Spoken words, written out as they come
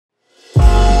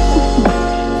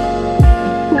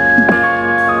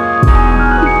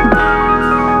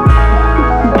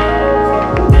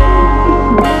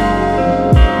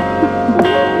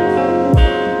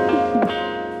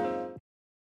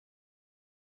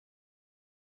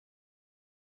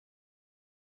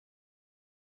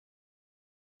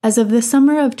As of the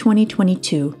summer of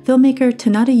 2022, filmmaker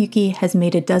Tanada Yuki has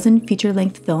made a dozen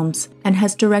feature-length films and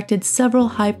has directed several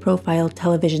high-profile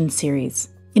television series.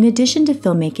 In addition to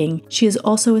filmmaking, she is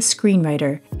also a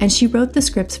screenwriter, and she wrote the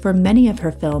scripts for many of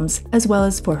her films as well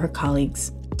as for her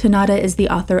colleagues. Tanada is the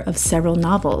author of several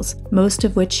novels, most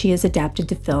of which she has adapted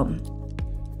to film.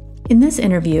 In this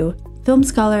interview, film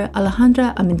scholar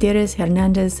Alejandra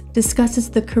Armendáriz-Hernández discusses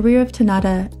the career of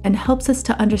Tanada and helps us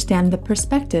to understand the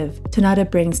perspective Tanada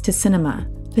brings to cinema,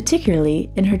 particularly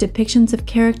in her depictions of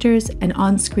characters and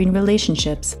on-screen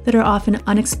relationships that are often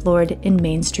unexplored in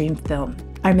mainstream film.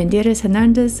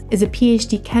 Armendáriz-Hernández is a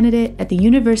PhD candidate at the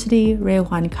University Rey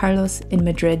Juan Carlos in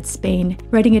Madrid, Spain,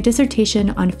 writing a dissertation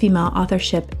on female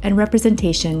authorship and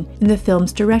representation in the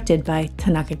films directed by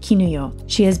Tanaka Kinuyo.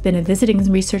 She has been a visiting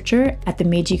researcher at the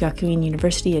Meiji Gakuin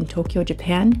University in Tokyo,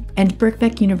 Japan, and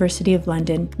Birkbeck University of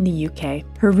London in the UK.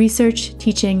 Her research,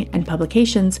 teaching, and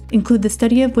publications include the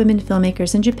study of women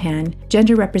filmmakers in Japan,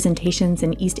 gender representations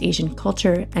in East Asian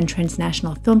culture, and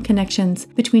transnational film connections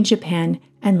between Japan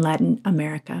and Latin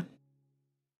America.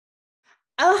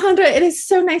 Alejandra, it is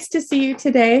so nice to see you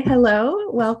today.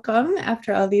 Hello, welcome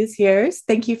after all these years.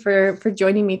 Thank you for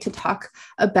joining me to talk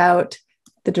about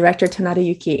the director Tanada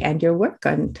Yuki and your work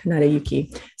on Tanada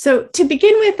Yuki. So to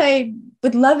begin with, I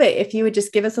would love it if you would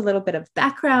just give us a little bit of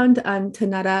background on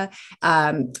Tanada,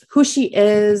 who she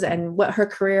is and what her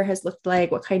career has looked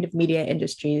like, what kind of media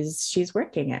industries she's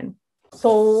working in.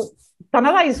 So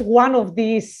Tanada is one of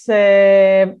these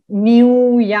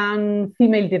new young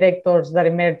female directors that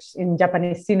emerged in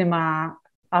Japanese cinema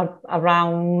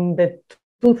around the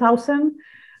 2000,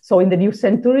 so in the new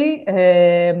century.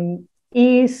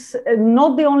 Is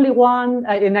not the only one,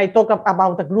 and I talk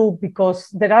about a group because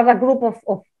there are a group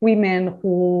of women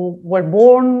who were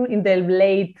born in the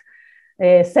late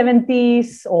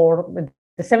 70s or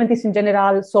the 70s in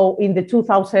general. So in the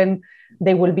 2000s,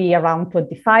 they will be around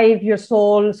 25 years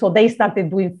old. So they started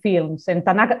doing films, and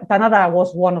Tanada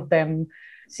was one of them.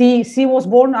 She was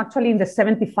born actually in the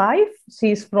 75.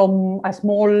 She's from a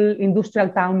small industrial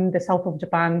town in the south of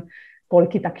Japan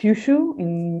called Kitakyushu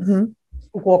in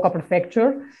Fukuoka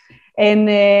Prefecture. And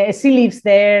she lives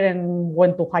there and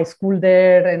went to high school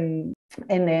there and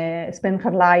spent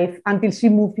her life until she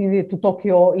moved to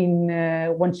Tokyo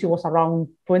when she was around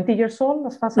 20 years old,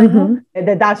 as far as I know.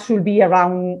 That should be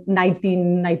around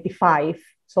 1995,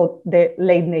 so the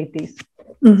late 80s.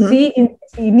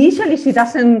 Initially, she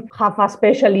didn't have a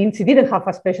special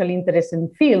interest in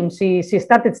film. She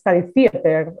started studying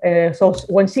theater. So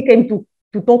when she came to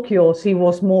Tokyo, she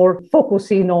was more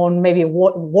focusing on maybe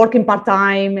working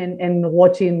part-time and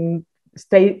watching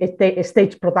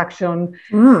stage production.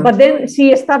 But then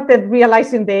she started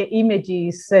realizing the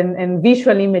images and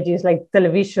visual images like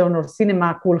television or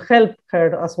cinema could help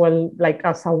her as well, like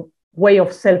as a way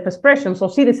of self-expression. So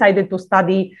she decided to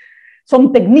study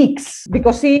some techniques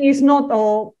because she is not,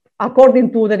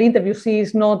 according to the interview, she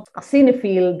is not a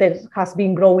cinephile that has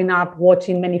been growing up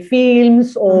watching many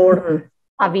films or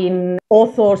having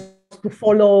authors to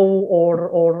follow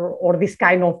or this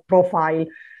kind of profile.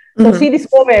 So she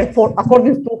discovered,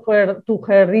 according to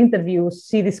her interviews,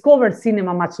 she discovered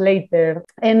cinema much later.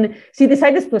 And she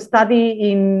decided to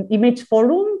study in Image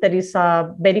Forum. There is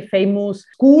a very famous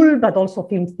school, but also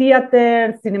film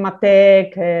theater,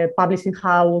 Cinematheque, publishing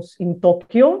house in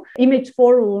Tokyo. Image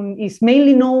Forum is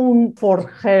mainly known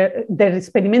for their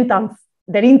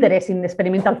interest in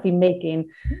experimental filmmaking.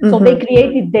 So they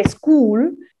created the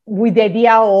school with the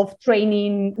idea of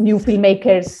training new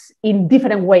filmmakers in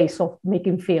different ways of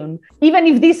making film. Even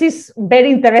if this is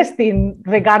very interesting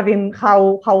regarding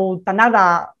how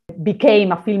Tanada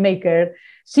became a filmmaker,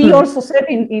 she also said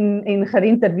in her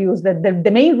interviews that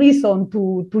the main reason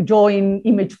to join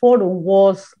Image Forum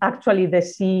was actually the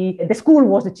school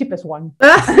was the cheapest one.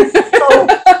 So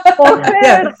for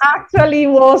her, actually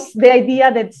was the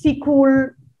idea that she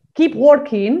could keep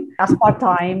working as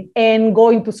part-time and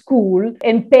going to school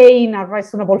and paying a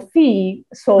reasonable fee.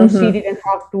 So she didn't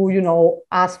have to,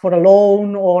 ask for a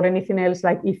loan or anything else.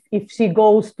 Like if she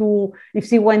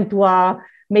went to a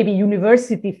maybe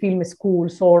university film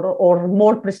schools or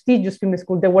more prestigious film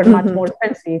schools, they were much more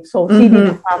expensive. So she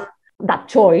didn't have that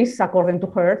choice, according to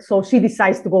her. So she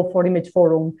decides to go for Image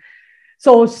Forum.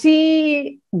 So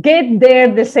she get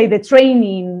there, they say, the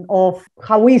training of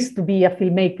how it is to be a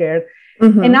filmmaker.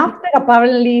 And after,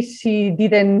 apparently, she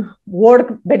didn't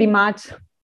work very much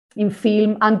in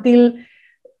film until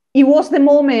it was the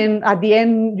moment at the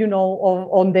end,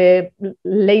 on the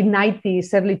late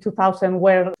 90s, early 2000,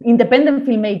 where independent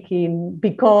filmmaking,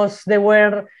 because there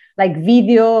were like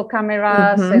video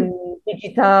cameras and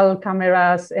digital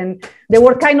cameras, and they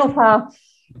were kind of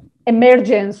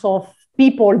emergence of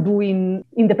people doing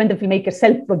independent filmmakers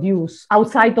self-produce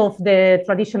outside of the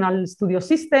traditional studio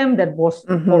system that was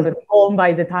already gone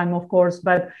by the time, of course,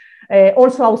 but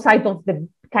also outside of the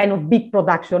kind of big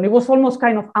production. It was almost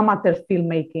kind of amateur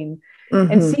filmmaking.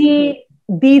 And she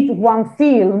did one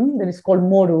film that is called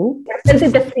Moru,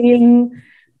 presented the film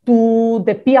to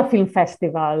the Pia Film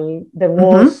Festival. There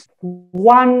was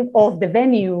one of the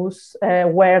venues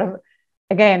where,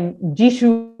 again,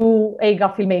 Jishu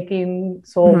Eiga filmmaking,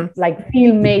 so like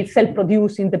film made,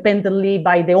 self-produced independently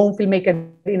by their own filmmaker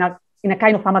in a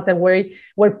kind of amateur way,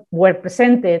 were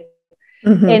presented.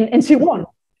 And she won.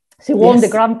 She won the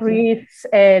Grand Prix,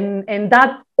 and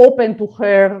that opened to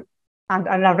her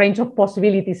and a range of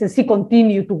possibilities. And she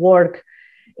continued to work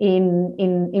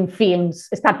in films,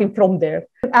 starting from there.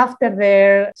 After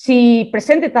there, she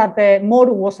presented that the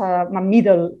Moru was a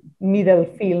middle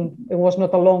film. It was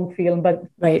not a long film, but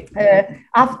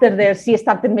after there, she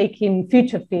started making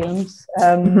feature films.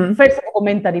 First a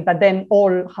documentary, but then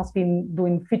all has been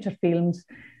doing feature films.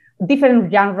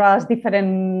 Different genres,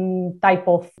 different type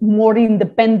of more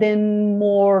independent,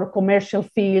 more commercial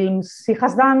films. She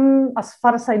has done, as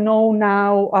far as I know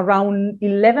now, around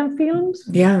 11 films.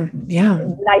 Yeah.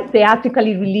 Like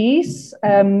theatrically released.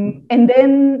 And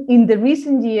then in the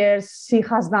recent years, she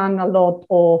has done a lot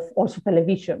of also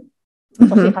television. So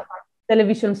she has done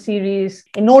television series.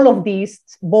 In all of these,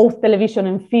 both television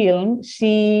and film,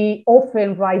 she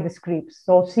often writes the scripts.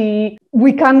 So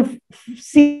we can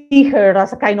see her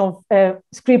as a kind of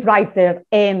script writer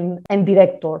and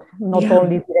director, not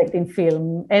only directing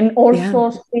film. And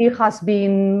also she has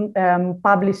been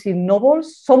publishing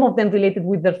novels, some of them related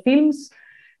with their films,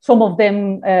 some of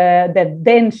them that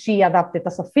then she adapted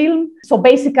as a film. So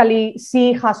basically,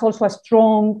 she has also a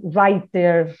strong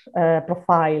writer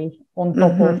profile on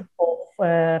top of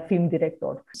film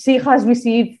director. She has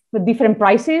received different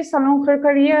prizes along her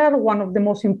career. One of the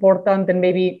most important, and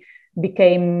maybe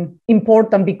became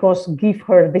important because give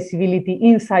her visibility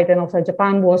inside and outside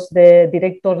Japan, was the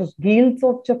Directors Guild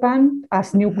of Japan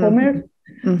as newcomer.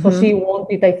 So she won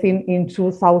it, I think, in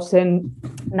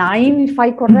 2009, if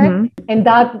I'm correct. And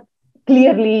that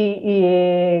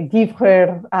clearly gave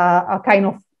her a kind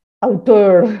of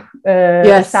auteur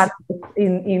status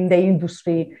in the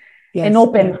industry. And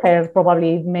opened her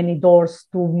probably many doors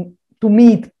to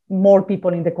meet more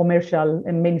people in the commercial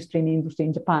and mainstream industry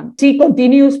in Japan. She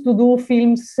continues to do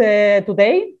films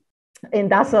today,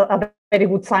 and that's a very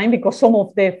good sign, because some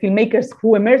of the filmmakers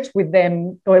who emerged with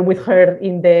her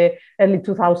in the early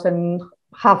 2000s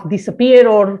have disappeared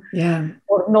or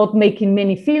not making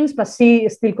many films, but she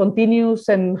still continues,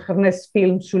 and her next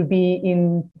film should be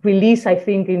in release, I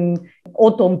think, in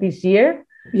autumn this year.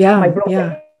 My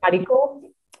brother, Mariko.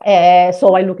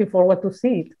 So I'm looking forward to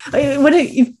see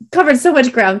it. You've covered so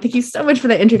much ground. Thank you so much for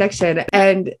the introduction.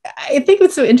 And I think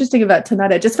what's so interesting about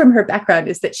Tanada, just from her background,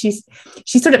 is that she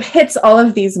sort of hits all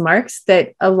of these marks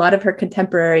that a lot of her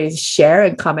contemporaries share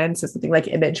in common. So something like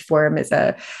Image Forum as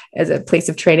a place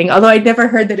of training, although I'd never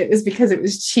heard that it was because it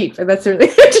was cheap. And that's a really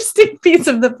interesting piece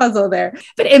of the puzzle there.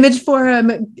 But Image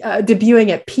Forum, debuting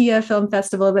at Pia Film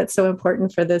Festival, that's so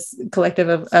important for this collective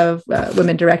of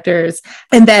women directors.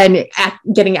 And then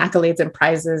getting accolades and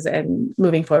prizes and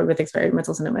moving forward with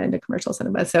experimental cinema into commercial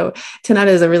cinema. So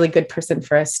Tanada is a really good person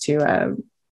for us to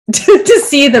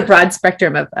see the broad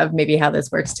spectrum of maybe how this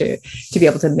works to be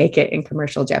able to make it in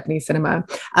commercial Japanese cinema.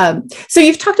 So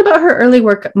you've talked about her early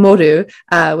work, Moru,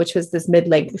 which was this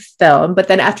mid-length film, but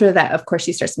then after that, of course,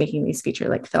 she starts making these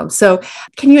feature-length films. So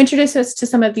can you introduce us to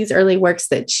some of these early works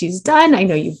that she's done? I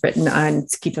know you've written on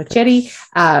Tsukito Cherry,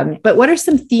 but what are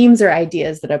some themes or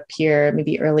ideas that appear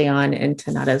maybe early on in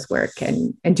Tanada's work,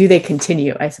 and do they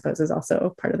continue, I suppose, is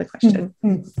also part of the question.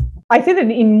 I think that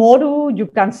in Moru, you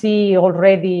can see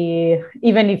already,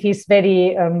 even if it's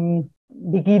very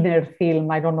beginner film,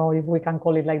 I don't know if we can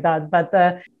call it like that, but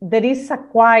there is a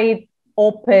quite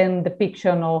open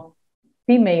depiction of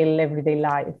female everyday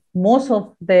life. Most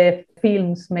of the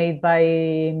films made by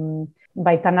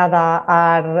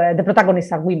Tanada the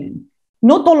protagonists are women.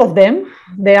 Not all of them.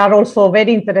 There are also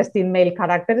very interesting male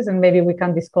characters, and maybe we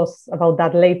can discuss about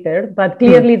that later. But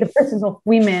clearly the presence of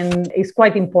women is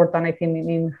quite important, I think,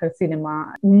 in her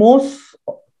cinema. Most,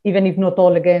 even if not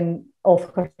all, again,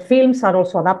 of her films are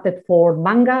also adapted for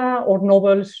manga or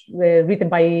novels written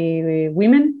by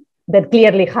women that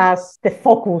clearly has the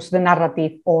focus, the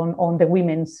narrative on the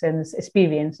women's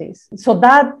experiences. So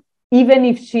that, even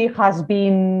if she has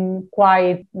been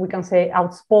quite, we can say,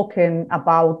 outspoken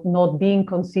about not being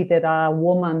considered a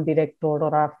woman director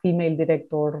or a female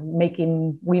director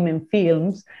making women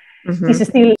films, is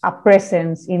still a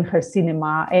presence in her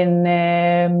cinema.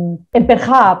 And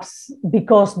perhaps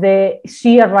because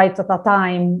she arrived at a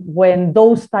time when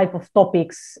those type of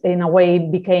topics in a way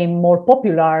became more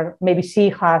popular, maybe she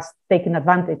has taken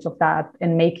advantage of that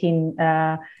and making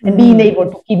and being able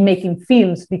to keep making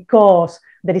films because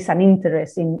there is an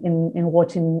interest in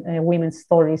watching women's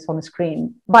stories on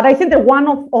screen. But I think that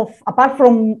one of apart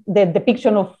from the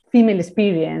depiction of female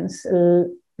experience,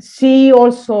 she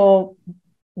also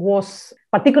was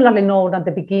particularly known at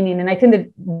the beginning. And I think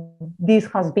that this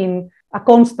has been a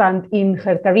constant in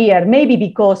her career, maybe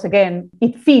because, again,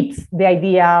 it fits the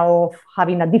idea of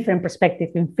having a different perspective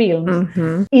in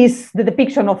films, is the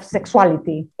depiction of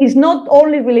sexuality. It's not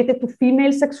only related to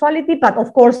female sexuality, but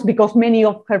of course, because many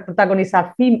of her protagonists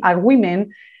are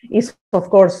women, is of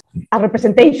course a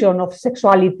representation of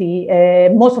sexuality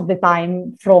most of the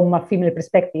time from a female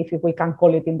perspective, if we can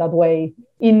call it in that way.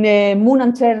 In Moon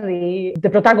and Cherry, the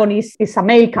protagonist is a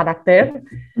male character,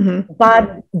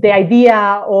 but the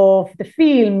idea of the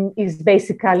film is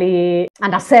basically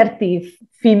an assertive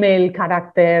female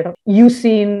character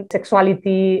using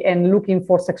sexuality and looking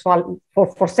for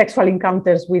sexual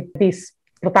encounters with this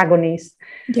protagonist.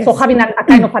 Yes. So having a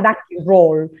kind of an active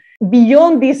role.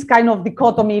 Beyond this kind of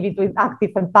dichotomy between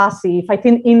active and passive, I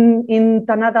think in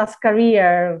Tanada's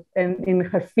career and in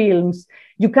her films,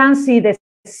 you can see the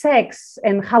sex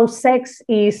and how sex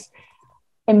is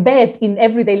embedded in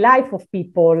everyday life of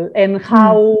people and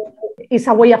how it's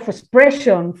a way of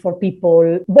expression for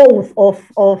people, both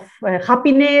of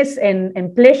happiness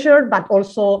and pleasure, but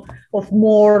also of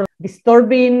more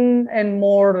disturbing and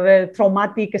more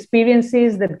traumatic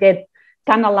experiences that get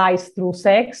canalized through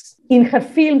sex. In her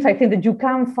films, I think that you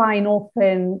can find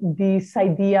often this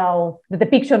idea of the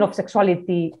depiction of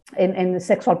sexuality and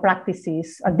sexual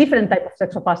practices, a different type of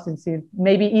sexual practices,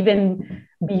 maybe even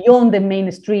beyond the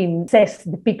mainstream sex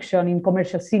depiction in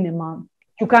commercial cinema.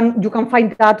 You can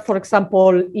find that, for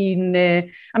example, in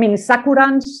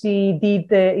Sakuran. She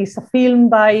did is a film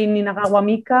by Ninagawa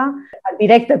Mika,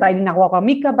 directed by Ninagawa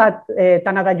Mika, but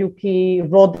Tanada Yuki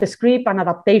wrote the script, an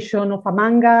adaptation of a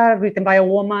manga written by a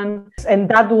woman, and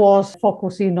that was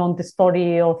focusing on the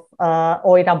story of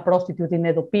Oiran prostitute in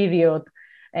Edo period,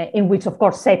 in which, of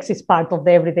course, sex is part of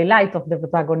the everyday life of the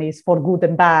protagonist for good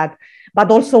and bad. But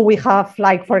also we have,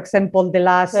 like, for example,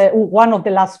 one of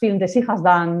the last films that she has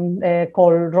done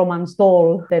called Romance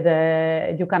Doll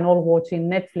that you can all watch in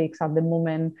Netflix at the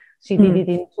moment. She did it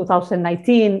in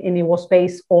 2019, and it was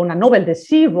based on a novel that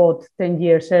she wrote 10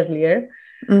 years earlier.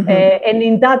 And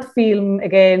in that film,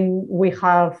 again, we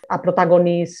have a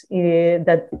protagonist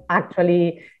that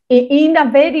actually, in a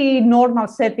very normal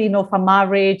setting of a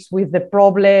marriage with the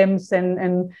problems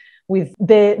and with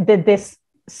the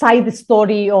side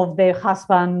story of the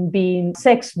husband being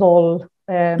sex doll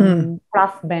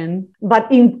craftsman, but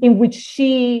in which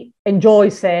she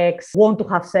enjoys sex, want to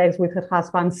have sex with her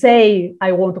husband, say,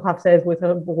 I want to have sex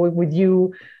with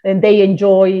you, and they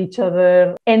enjoy each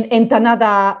other. And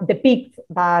Tanada depicts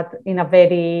that in a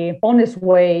very honest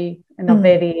way, in a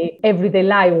very everyday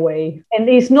life way. And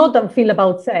it's not a film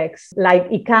about sex, like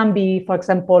it can be, for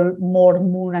example, more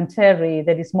Moon and Cherry,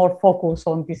 that is more focused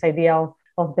on this idea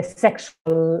of the sexual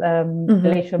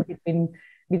relation between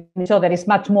each other. Is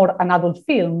much more an adult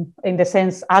film in the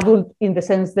sense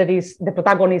that is the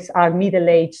protagonists are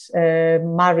middle-aged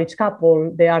marriage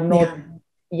couple. They are not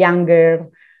younger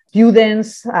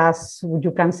students, as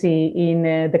you can see in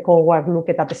the Coward Look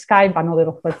at the Sky, another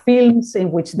of her films,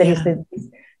 in which there is the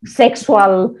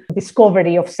sexual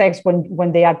discovery of sex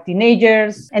when they are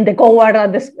teenagers. And the Coward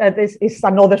is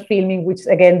another film in which,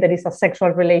 again, there is a sexual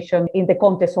relation in the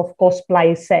context of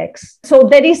cosplay sex. So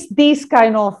there is this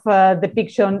kind of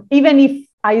depiction, even if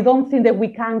I don't think that we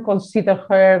can consider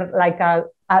her like a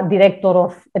director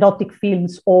of erotic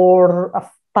films or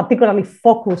particularly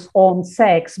focused on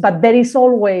sex, but there is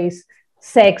always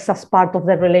sex as part of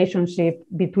the relationship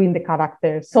between the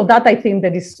characters. So that, I think,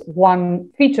 that is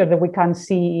one feature that we can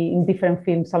see in different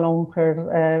films along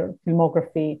her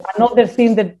filmography. Another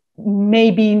thing that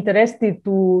may be interesting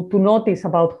to notice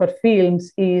about her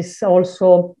films is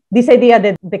also this idea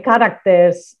that the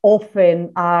characters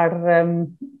often are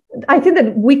I think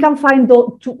that we can find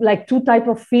two types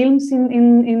of films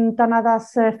in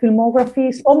Tanada's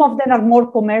filmography. Some of them are more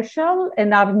commercial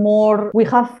and are more, we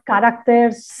have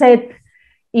characters set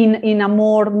in a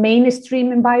more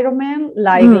mainstream environment,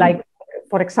 like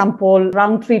for example,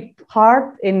 Round Trip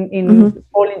Heart in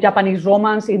all in Japanese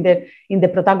romance. In the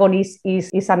protagonist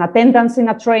is an attendant in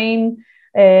a train.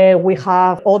 We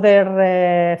have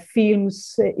other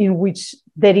films in which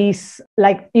there is,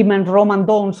 like Im and Roman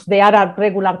Dons, they are a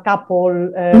regular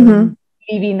couple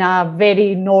living a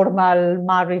very normal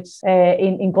marriage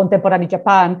in contemporary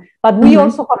Japan. But we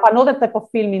also have another type of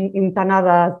film in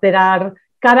Tanada. There are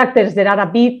characters that are a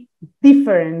bit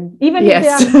different, even if they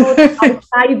are not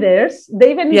outsiders.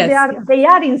 They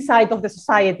are inside of the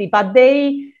society, but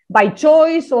they, by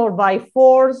choice or by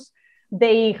force,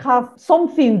 they have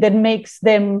something that makes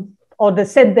them or that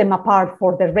set them apart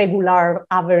for the regular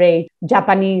average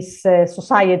Japanese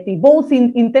society, both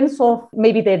in terms of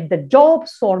maybe their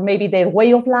jobs or maybe their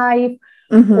way of life,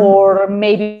 or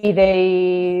maybe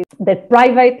their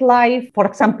private life. For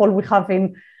example, we have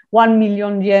in 1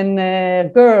 Million Yen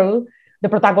Girl, the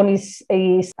protagonist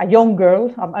is a young girl,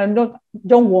 a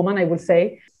young woman, I would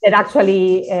say, that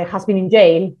actually has been in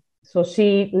jail. So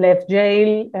she left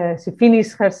jail, she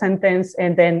finished her sentence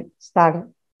and then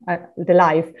started the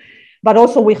life. But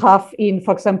also we have in,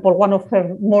 for example, one of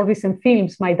her more recent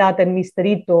films, My Dad and Mr.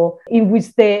 Ito, in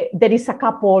which there is a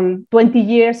couple 20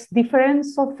 years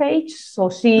difference of age. So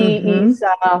she is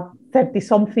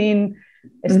 30-something,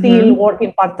 still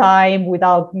working part-time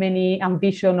without many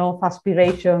ambition of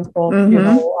aspirations of,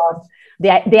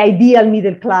 the ideal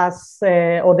middle class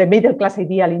or the middle class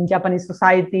ideal in Japanese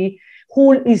society,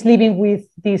 who is living with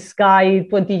this guy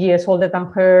 20 years older than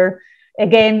her,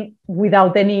 again,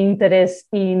 without any interest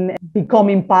in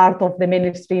becoming part of the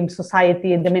mainstream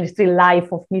society and the mainstream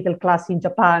life of middle class in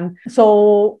Japan.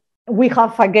 So we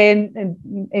have, again,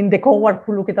 in The Coward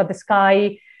Who Looked at the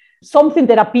Sky, something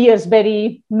that appears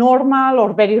very normal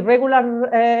or very regular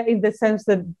in the sense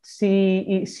that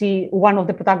she one of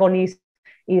the protagonists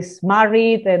is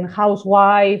married and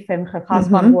housewife and her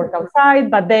husband works outside,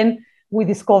 but then we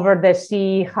discover that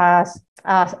she has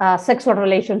a sexual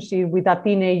relationship with a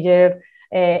teenager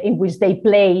in which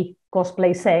they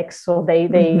cosplay sex. So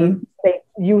they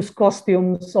use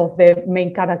costumes of the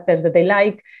main characters that they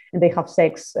like, and they have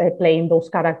sex playing those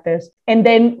characters. And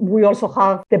then we also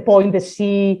have the point that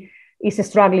she is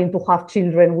struggling to have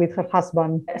children with her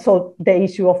husband. So the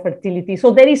issue of fertility.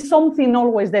 So there is something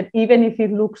always that even if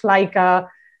it looks like a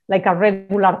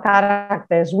regular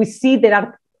characters, we see there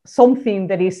are something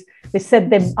that set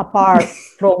them apart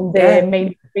from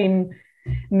the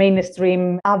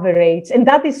mainstream average. And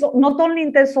that is not only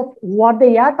in terms of what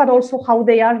they are, but also how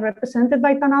they are represented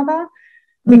by Tanada,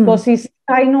 because it's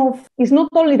not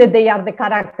only that they are the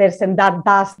characters and that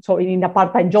does so in a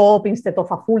part-time job instead of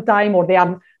a full-time, or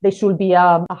they should be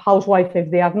a housewife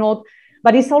if they are not,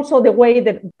 but it's also the way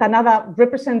that Tanada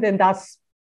represented as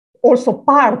also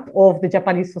part of the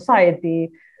Japanese society.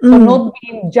 So not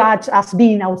being judged as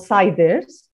being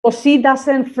outsiders, or she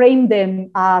doesn't frame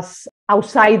them as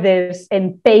outsiders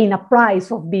and paying a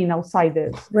price of being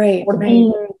outsiders. Right.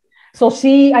 So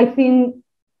she, I think,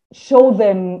 showed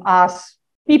them as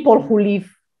people who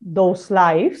live those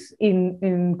lives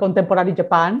in contemporary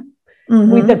Japan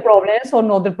with their problems or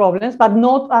not their problems, but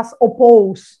not as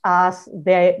opposed as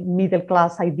the middle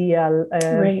class ideal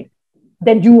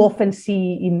that you often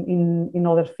see in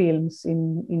other films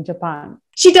in Japan.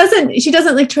 She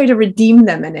doesn't like try to redeem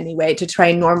them in any way to try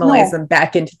and normalize them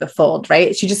back into the fold,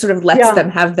 right? She just sort of lets them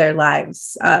have their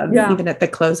lives, even at the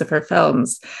close of her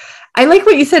films. I like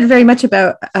what you said very much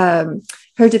about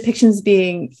her depictions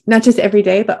being not just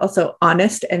everyday, but also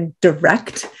honest and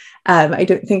direct. I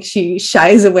don't think she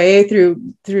shies away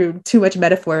through too much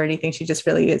metaphor or anything. She just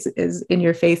really is in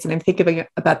your face. And I'm thinking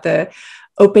about the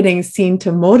opening scene to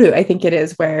Moru, I think it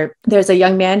is, where there's a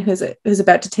young man who's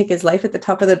about to take his life at the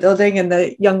top of the building, and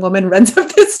the young woman runs up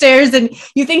the stairs, and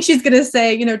you think she's going to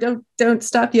say, don't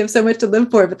stop, you have so much to live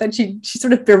for, but then she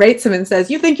sort of berates him and says,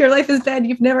 you think your life is dead,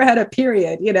 you've never had a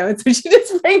period, and so she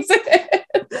just brings it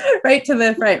right to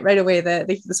the front right away,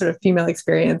 the sort of female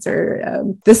experience,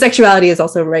 or the sexuality is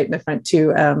also right in the front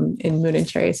too, in Moon and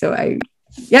Cherry. So I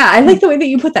like the way that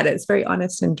you put that. It's very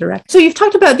honest and direct. So you've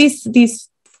talked about these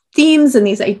themes and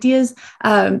these ideas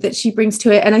that she brings to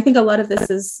it. And I think a lot of this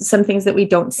is some things that we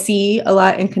don't see a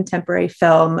lot in contemporary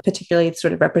film, particularly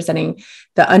sort of representing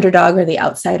the underdog or the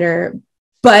outsider,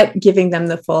 but giving them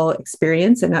the full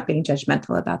experience and not being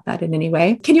judgmental about that in any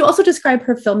way. Can you also describe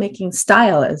her filmmaking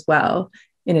style as well,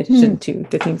 in addition to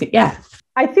the things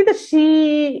I think that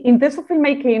she, in terms of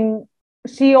filmmaking,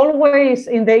 she always,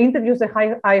 in the interviews that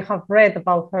I have read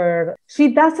about her, she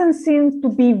doesn't seem to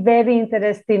be very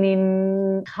interested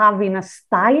in having a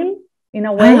style in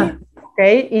a way,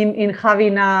 in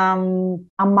having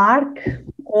a mark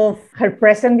of her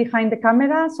presence behind the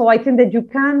camera. So I think that you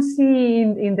can see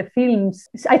in the films,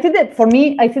 I think that for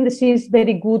me, I think that she is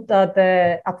very good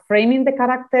at framing the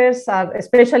characters,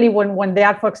 especially when they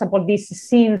are, for example, these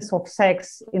scenes of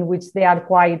sex in which they are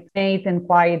quite made and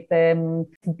quite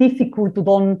difficult to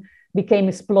don't become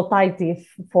exploitative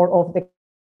of the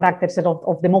characters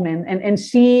of the moment. And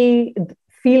she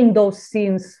filmed those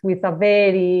scenes with a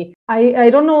very, I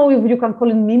don't know if you can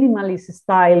call it minimalist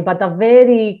style, but a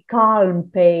very calm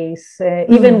pace,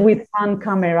 even with one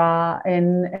camera.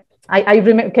 And I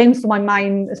remember, came to my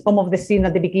mind some of the scene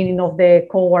at the beginning of the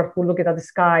cohort who look at the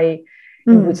sky,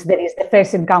 in which there is the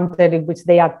first encounter in which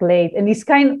they are played. And it's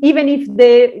even if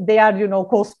they are,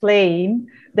 cosplaying,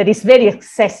 that is very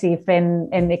excessive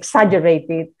and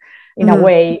exaggerated in a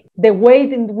way. The way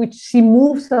in which she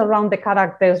moves around the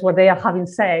characters where they are having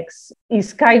sex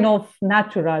is kind of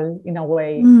natural in a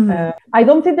way. I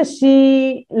don't think that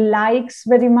she likes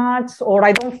very much, or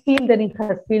I don't feel that in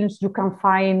her films you can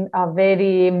find a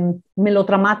very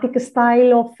melodramatic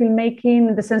style of filmmaking,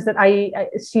 in the sense that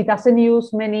she doesn't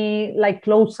use many like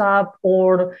close-up,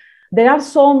 or there are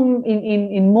some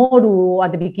in Moru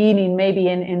at the beginning, maybe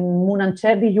in Moon and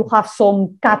Cherry, you have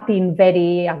some cutting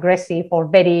very aggressive or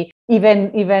very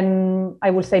even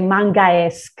I would say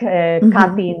manga-esque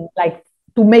cutting, like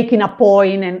to making a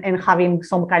point and having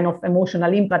some kind of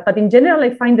emotional impact. But in general,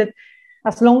 I find that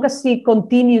as long as she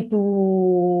continued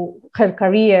to her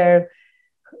career,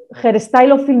 her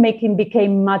style of filmmaking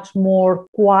became much more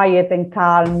quiet and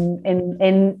calm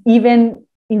and even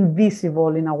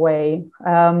invisible in a way.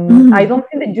 I don't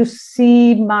think that you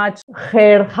see much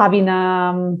her having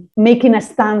making a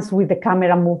stance with the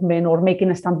camera movement or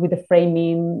making a stance with the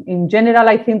framing. In general,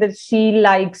 I think that she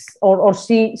likes or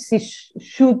she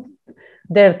shoot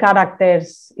their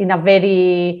characters in a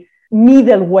very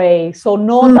middle way. So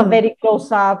not a very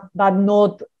close up, but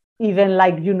not even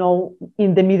like,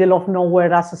 in the middle of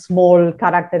nowhere as small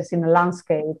characters in a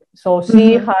landscape. So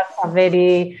she has a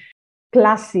very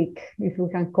classic, if we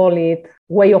can call it,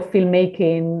 way of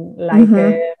filmmaking, like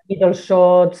middle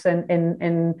shots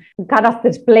and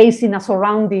characters placed in a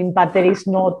surrounding, but there is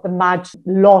not much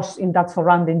loss in that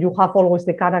surrounding. You have always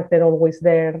the character always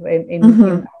there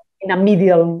in a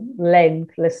medial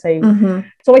length, let's say.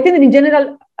 So I think that in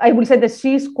general, I would say that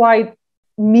she's quite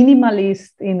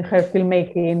minimalist in her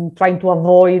filmmaking, trying to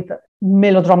avoid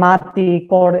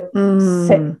melodramatic or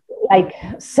like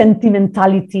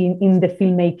sentimentality in the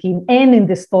filmmaking and in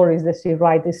the stories that she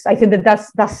writes. I think that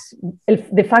that's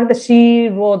the fact that she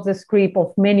wrote the script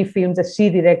of many films that she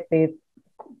directed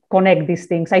connect these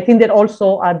things. I think that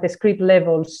also at the script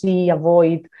level, she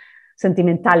avoid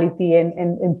sentimentality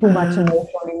and too much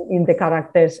emotion in the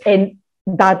characters, and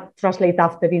that translates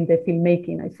after in the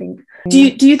filmmaking, I think.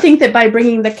 Do you think that by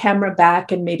bringing the camera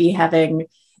back and maybe having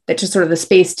that just sort of the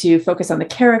space to focus on the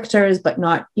characters, but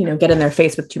not, get in their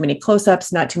face with too many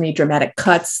close-ups, not too many dramatic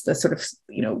cuts, the sort of,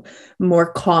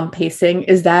 more calm pacing,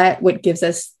 is that what gives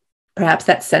us perhaps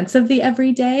that sense of the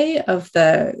everyday, of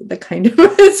the kind of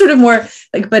sort of more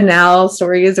like banal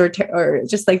stories or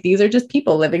just like these are just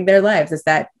people living their lives?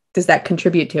 Does that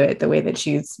contribute to it, the way that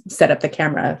she's set up the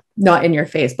camera, not in your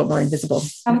face, but more invisible?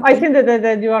 I think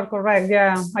that you are correct.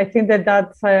 Yeah, I think that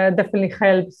definitely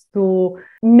helps to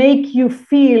make you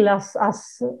feel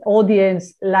as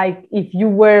audience, like if you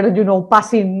were,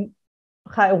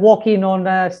 walking on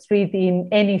a street in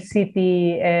any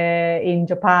city in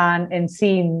Japan and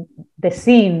seeing the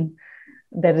scene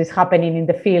that is happening in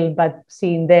the film, but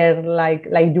seeing there like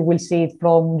you will see it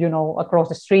from, across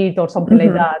the street or something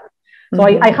like that. So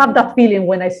I have that feeling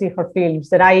when I see her films,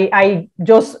 that I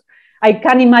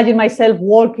can imagine myself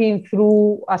walking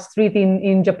through a street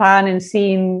in Japan and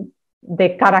seeing the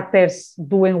characters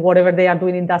doing whatever they are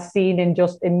doing in that scene,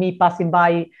 and me passing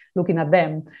by looking at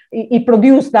them. It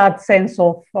produced that sense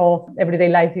of everyday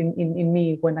life in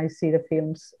me when I see the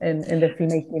films and the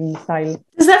filmmaking style.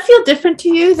 Does that feel different to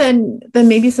you than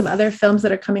maybe some other films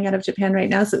that are coming out of Japan right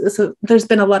now? So there's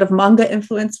been a lot of manga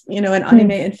influence, and anime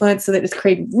influence, so that it's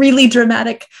created really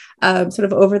dramatic, sort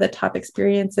of over the top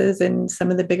experiences in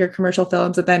some of the bigger commercial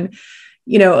films. And then,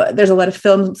 there's a lot of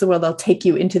films where they'll take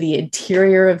you into the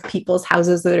interior of people's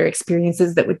houses that are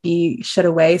experiences that would be shut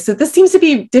away. So this seems to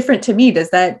be different to me. Does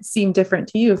that seem different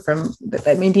to you from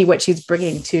that maybe what she's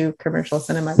bringing to commercial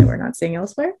cinema that we're not seeing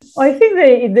elsewhere? I think that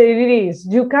it is.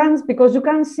 Because you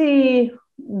can see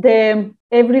the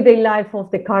everyday life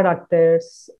of the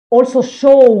characters also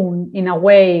shown in a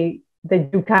way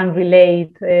that you can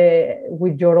relate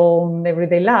with your own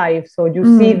everyday life. So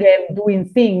you see them doing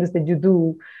things that you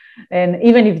do. And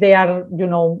even if they are,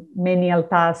 menial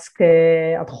tasks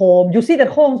at home, you see their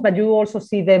homes, but you also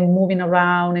see them moving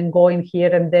around and going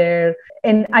here and there.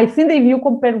 And I think that if you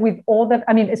compare with other,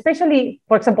 especially,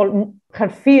 for example, her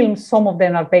films, some of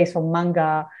them are based on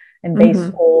manga and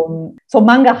based on, so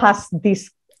manga has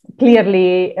this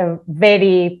clearly a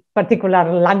very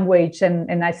particular language and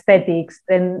aesthetics.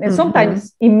 And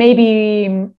sometimes it may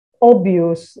be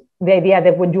obvious, the idea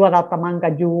that when you adapt a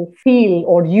manga, you feel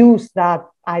or use that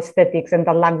aesthetics and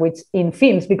the language in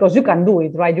films, because you can do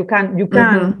it, right? You can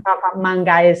have a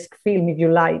manga-esque film if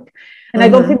you like. And I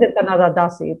don't think that Tanada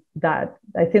does it. That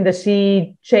I think that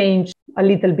she changed a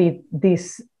little bit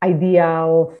this idea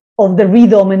of the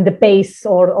rhythm and the pace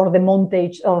or the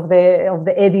montage of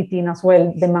the editing as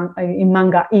well in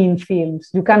manga in films.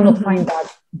 You cannot find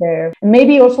that there.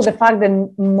 Maybe also the fact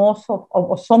that most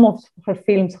of some of her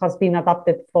films has been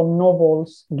adapted from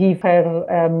novels give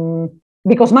her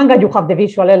because manga, you have the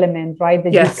visual element, right?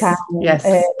 That yes, you can, yes.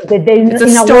 It's a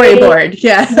storyboard,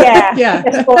 yeah.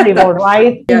 A storyboard,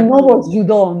 right? Yeah. In novels, you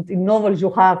don't. In novels,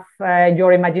 you have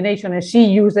your imagination, and she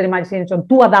used her imagination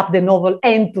to adapt the novel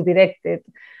and to direct it.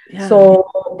 Yeah. So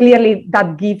clearly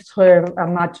that gives her a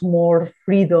much more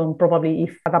freedom, probably,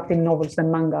 if adapting novels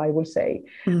than manga, I will say.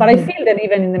 But I feel that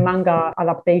even in the manga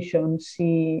adaptation,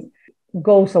 she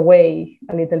goes away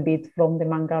a little bit from the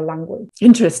manga language.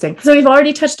 Interesting. So we've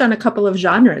already touched on a couple of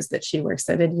genres that she works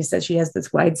in, and you said she has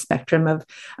this wide spectrum of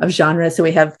genres. So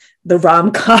we have the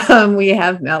rom-com, we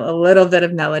have a little bit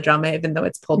of melodrama, even though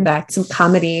it's pulled back, some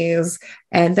comedies,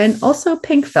 and then also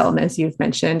pink film, as you've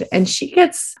mentioned. And she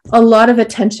gets a lot of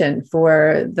attention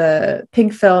for the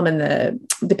pink film and the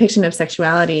depiction of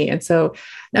sexuality. And so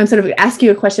I'm sort of asking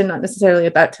you a question, not necessarily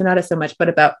about Tanada so much, but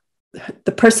about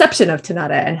the perception of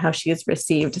Tanada and how she is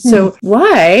received. So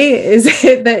why is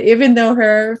it that even though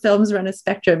her films run a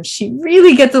spectrum, she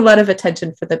really gets a lot of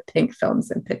attention for the pink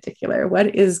films in particular?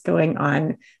 What is going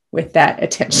on with that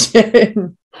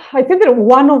attention? I think that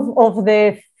one of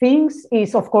the things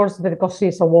is, of course, because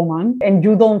she's a woman, and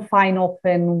you don't find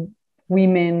often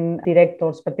women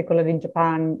directors, particularly in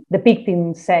Japan,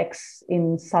 depicting sex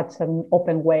in such an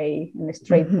open way, in a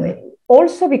straight way.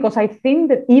 Also, because I think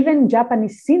that even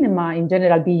Japanese cinema in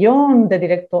general, beyond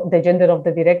the gender of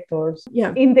the directors,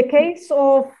 in the case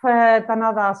of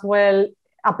Tanada as well,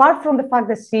 apart from the fact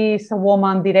that she's a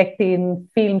woman directing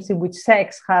films in which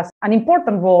sex has an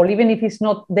important role, even if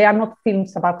they are not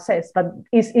films about sex, but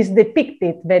is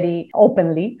depicted very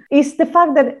openly, is the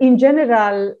fact that in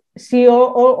general, she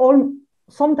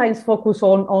sometimes focus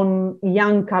on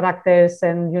young characters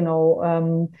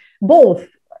and, both.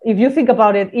 If you think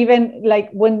about it, even like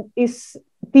when it's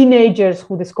teenagers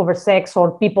who discover sex,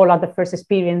 or people at the first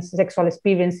sexual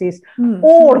experiences,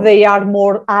 or they are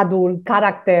more adult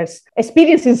characters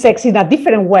experiencing sex in a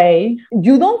different way,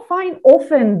 you don't find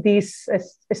often this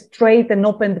straight and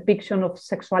open depiction of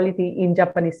sexuality in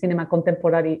Japanese cinema,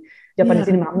 contemporary Japanese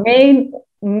cinema,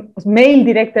 male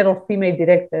director or female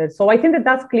director. So I think that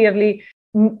that's clearly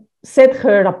set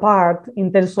her apart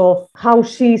in terms of how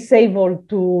she's able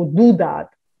to do that.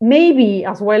 Maybe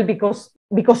as well because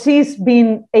she's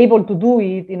been able to do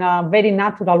it in a very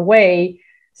natural way,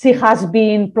 she has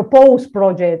been proposed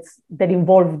projects that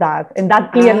involve that. And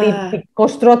that clearly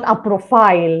construct a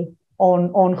profile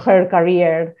on her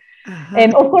career.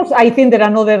 And of course, I think that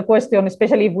another question,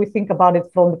 especially if we think about it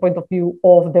from the point of view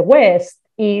of the West,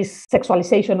 is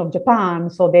sexualization of Japan.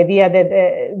 So the idea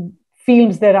that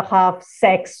films that have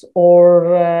sex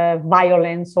or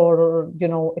violence or,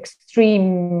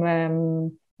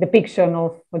 extreme depiction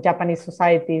of Japanese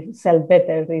society sell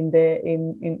better in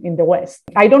the West.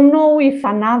 I don't know if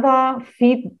Tanada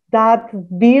fit that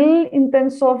bill in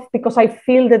terms of, because I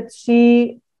feel that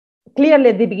she clearly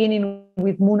at the beginning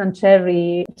with Moon and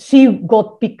Cherry, she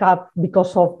got picked up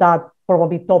because of that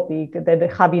probably topic,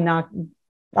 that having a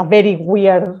very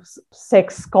weird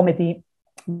sex comedy.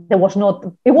 It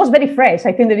was very fresh.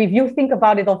 I think that if you think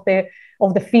about it,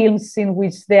 of the films in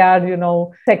which they are,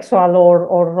 sexual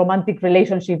or romantic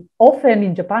relationship, often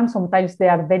in Japan, sometimes they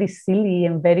are very silly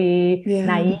and very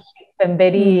naive and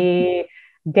very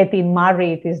getting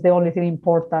married is the only thing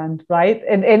important, right?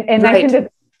 And right. I think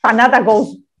that Tanada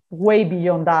goes way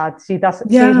beyond that. She's not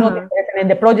interested in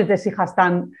the project that she has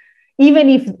done, even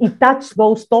if it touches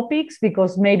those topics,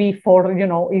 because maybe for,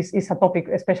 is a topic,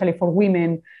 especially for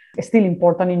women, still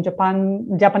important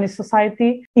in Japanese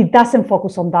society. It doesn't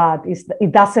focus on that.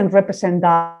 It doesn't represent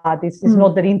that. It's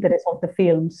not the interest of the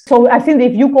films. So I think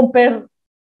if you compare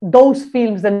those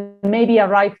films that maybe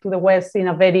arrive to the West in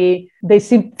a very, they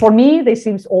seem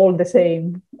all the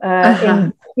same.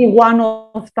 In one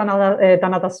of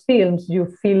Tanada's films,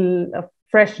 you feel a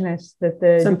freshness that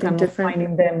you cannot find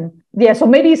in them. Yeah, so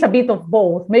maybe it's a bit of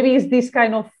both. Maybe it's this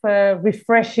kind of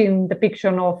refreshing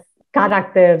depiction of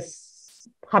characters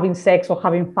having sex or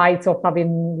having fights or having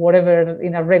whatever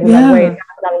in a regular way,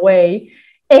 natural way.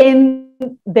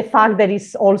 And the fact that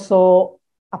it's also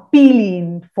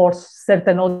appealing for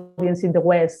certain audience in the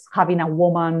West, having a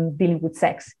woman dealing with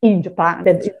sex in Japan,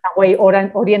 that in a way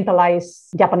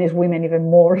orientalize Japanese women even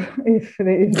more if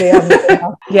they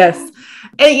are. Yes.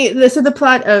 And so the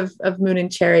plot of Moon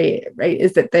and Cherry, right,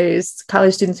 is that there's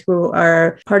college students who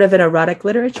are part of an erotic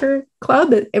literature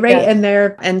club, right?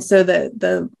 Yes. And so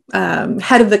the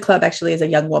head of the club actually is a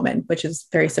young woman, which is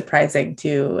very surprising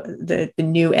to the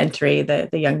new entry, the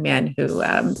young man who,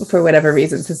 for whatever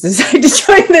reasons, has decided to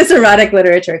join this erotic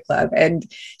literature club. And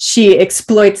she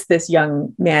exploits this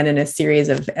young man in a series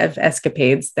of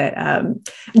escapades that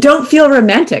don't feel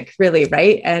romantic, really,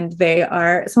 right? And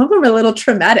some of them are a little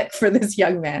traumatic for this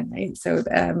young man, right? So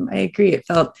I agree. It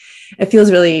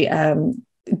feels really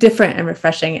different and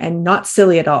refreshing and not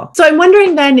silly at all. So I'm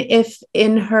wondering then if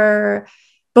in her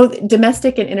both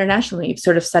domestic and internationally, you've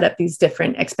sort of set up these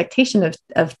different expectations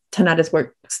of Tanada's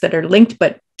works that are linked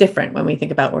but different when we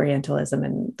think about Orientalism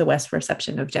and the West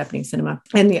reception of Japanese cinema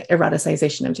and the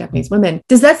eroticization of Japanese women.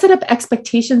 Does that set up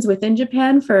expectations within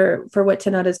Japan for what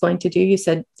Tanada is going to do? You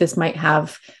said this might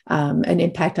have an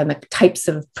impact on the types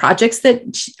of projects that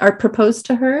are proposed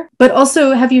to her. But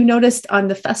also, have you noticed on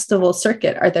the festival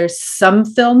circuit, are there some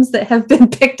films that have been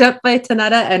picked up by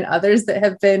Tanada and others that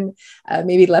have been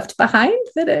maybe left behind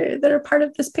that are part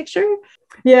of this picture?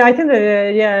 Yeah, I think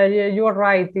that, you are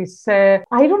right.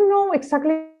 I don't know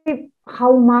exactly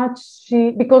how much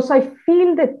because I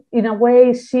feel that in a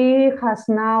way she has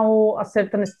now a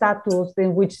certain status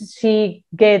in which she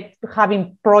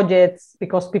having projects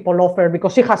because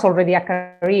she has already a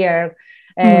career.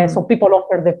 So people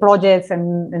offer the projects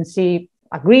and she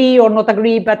agree or not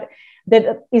agree, but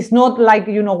that it's not like,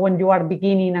 when you are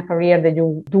beginning a career that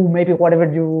you do maybe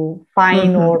whatever you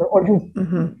find or you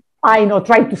find or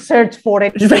try to search for a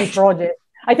project.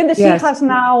 I think that she has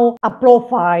now a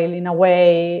profile in a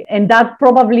way, and that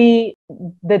probably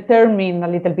determine a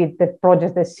little bit the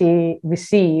projects that she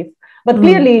received. But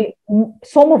clearly,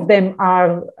 some of them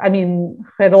are,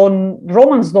 her own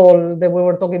romance doll that we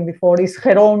were talking before is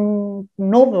her own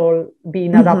novel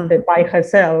being adapted by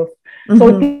herself.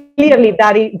 So clearly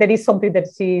there is something that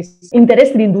she's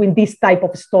interested in doing this type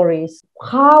of stories.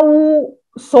 How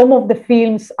some of the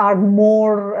films are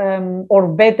more or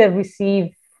better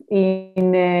received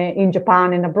in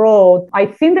Japan and abroad, I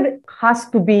think that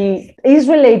it is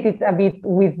related a bit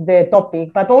with the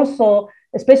topic, but also,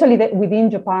 especially within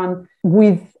Japan,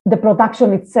 with the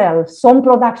production itself. Some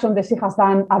production that she has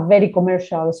done are very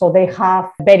commercial. So they have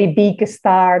very big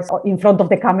stars in front of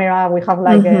the camera. We have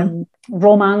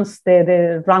Romance,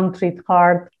 the Round Trip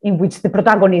Heart, in which the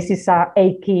protagonist is a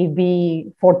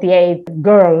AKB48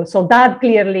 girl. So that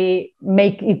clearly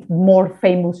make it more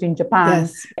famous in Japan.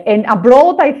 Yes. And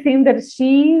abroad, I think that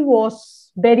she was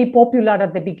very popular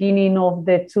at the beginning of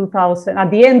the 2000,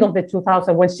 at the end of the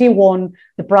 2000, when she won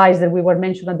the prize that we were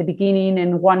mentioned at the beginning,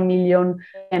 and 1 million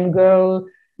and girl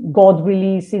got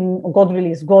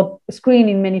screened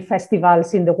in many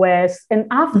festivals in the West. And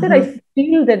after, I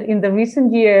feel that in the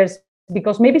recent years,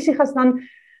 because maybe she has done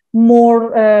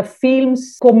more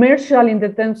films commercial in the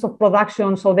terms of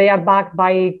production, so they are backed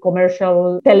by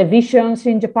commercial televisions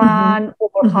in Japan,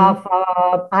 or have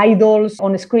idols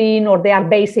on the screen, or they are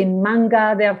based in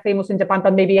manga, they are famous in Japan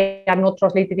but maybe are not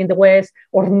translated in the West,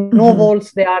 or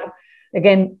novels, they are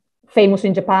again famous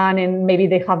in Japan and maybe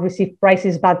they have received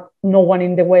prizes, but no one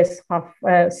in the West have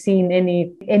seen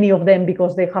any of them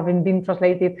because they haven't been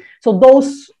translated. So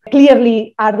those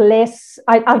clearly are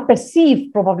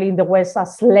perceived probably in the West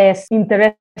as less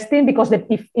interesting, because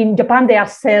if in Japan they are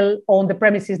sold on the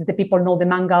premises that the people know the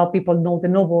manga or people know the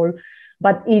novel.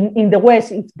 But in the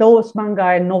West, if those manga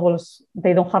and novels,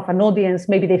 they don't have an audience,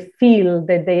 maybe they feel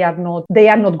that they are not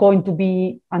going to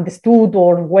be understood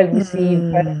or well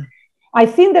received. I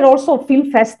think that also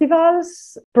film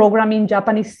festivals programming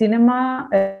Japanese cinema,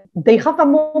 they have a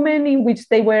moment in which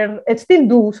they still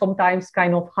do sometimes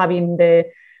kind of having the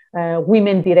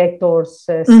women directors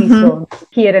season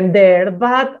here and there.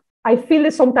 But I feel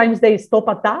that sometimes they stop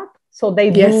at that. So they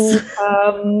do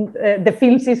the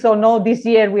film season. No, this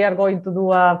year we are going to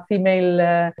do a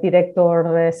female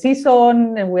director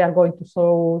season and we are going to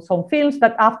show some films.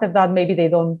 But after that, maybe they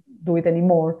don't do it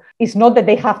anymore. It's not that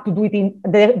they have to do it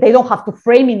they don't have to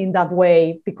frame it in that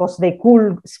way, because they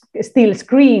could still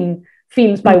screen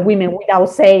films by women without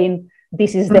saying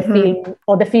this is the film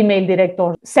or the female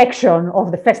director section of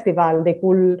the festival. They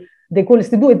could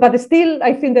still do it, but still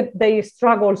I think that they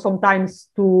struggle sometimes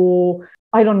to,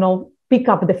 I don't know, pick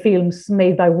up the films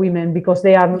made by women, because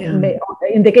they are,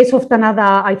 in the case of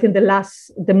Tanada, I think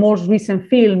the most recent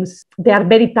films, they are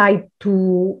very tied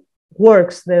to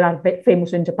works that are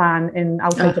famous in Japan and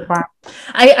outside Japan.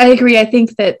 I agree. I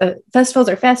think that festivals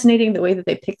are fascinating, the way that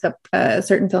they pick up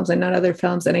certain films and not other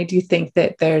films. And I do think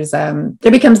that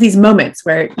there becomes these moments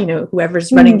where,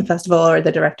 whoever's running the festival or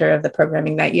the director of the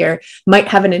programming that year might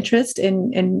have an interest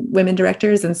in women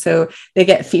directors. And so they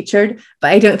get featured,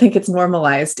 but I don't think it's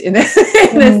normalized in a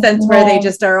sense where they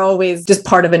just are always just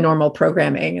part of a normal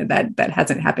programming, and that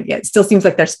hasn't happened yet. It still seems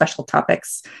like they're special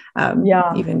topics,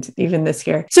 even this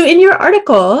year. So in your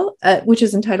article, which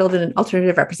is entitled An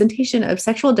Alternative Representation of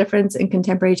Sexual Difference in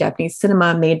Contemporary Japanese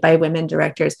Cinema Made by Women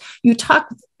Directors, you talk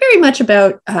very much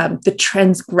about the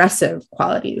transgressive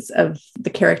qualities of the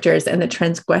characters and the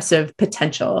transgressive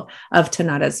potential of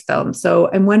Tanada's film. So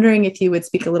I'm wondering if you would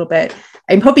speak a little bit,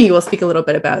 I'm hoping you will speak a little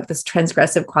bit about this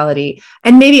transgressive quality,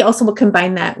 and maybe also we'll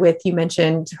combine that with, you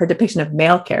mentioned her depiction of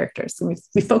male characters. So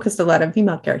we focused a lot on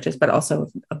female characters, but also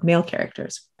of male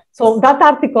characters. So that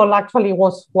article actually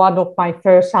was one of my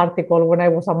first articles when I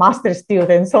was a master's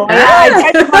student. So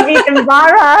I get a bit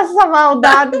embarrassed about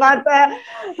that,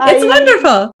 but it's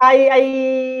wonderful.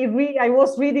 I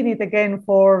was reading it again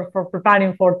for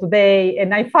preparing for today,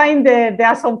 and I find that there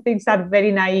are some things that are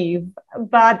very naive,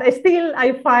 but still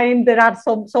I find there are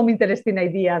some interesting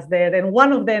ideas there. And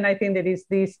one of them, I think, there is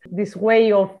this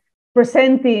way of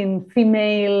presenting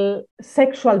female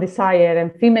sexual desire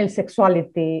and female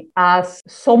sexuality as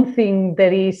something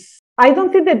that is, I don't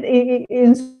think that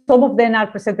in some of them are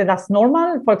presented as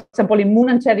normal. For example, in Moon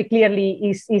and Cherry clearly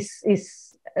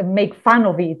is make fun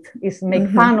of it, is make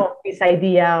fun of this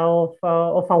idea of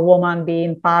a woman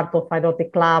being part of an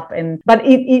erotic club, but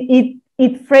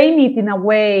it framed it in a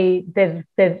way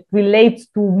that relates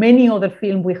to many other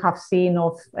films we have seen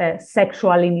of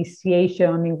sexual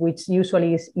initiation, in which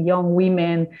usually is young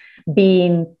women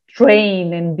being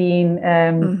trained and being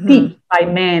taught by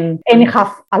men, and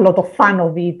have a lot of fun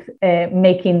of it,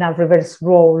 making a reverse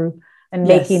role and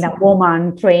making a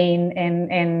woman train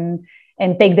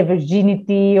and take the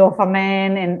virginity of a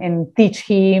man and teach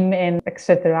him, and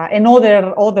etc. And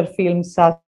other films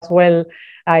as well.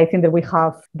 I think that we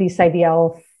have this idea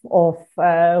of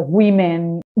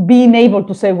women being able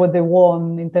to say what they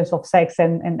want in terms of sex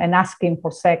and asking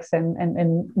for sex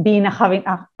and being having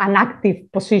an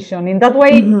active position. In that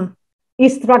way,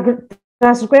 it's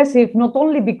transgressive, not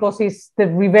only because it's the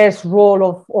reverse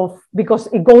role of because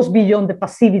it goes beyond the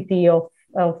passivity of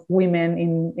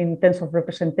women in terms of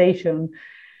representation,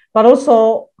 but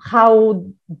also how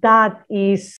that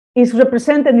is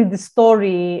represented in the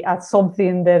story as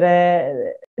something that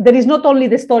there is not only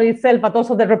the story itself, but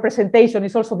also the representation,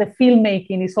 is also the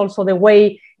filmmaking, is also the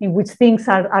way in which things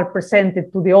are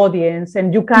presented to the audience.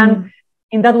 And you can,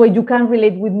 in that way, you can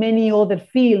relate with many other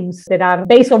films that are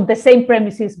based on the same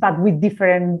premises, but with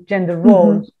different gender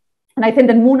roles. And I think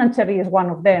that Moon and Cherry is one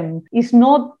of them. It's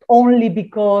not only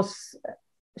because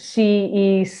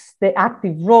she is the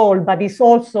active role, but it's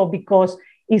also because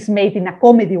it's made in a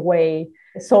comedy way.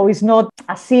 So it's not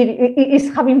a serious,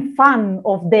 it's having fun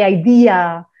of the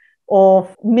idea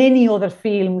of many other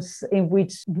films in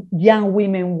which young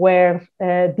women were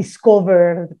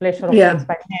discovered the pleasure of sex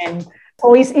by men.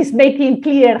 So it's making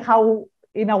clear how,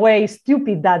 in a way,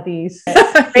 stupid that is,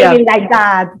 maybe like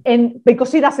that. And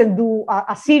because he doesn't do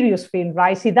a serious film,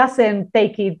 right? He doesn't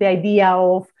take it, the idea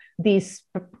of this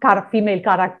female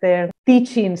character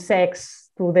teaching sex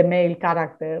to the male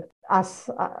character, as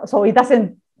so it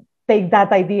doesn't take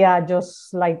that idea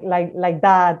just like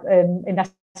that in a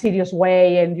serious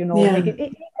way, and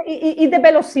make it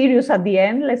develops serious at the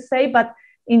end, let's say, but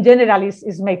in general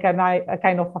is make a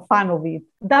kind of a fun of it.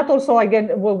 That also, again,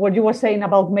 what you were saying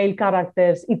about male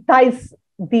characters, it ties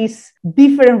this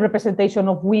different representation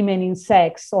of women in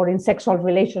sex or in sexual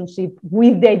relationship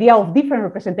with the idea of different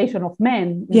representation of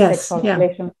men in sexual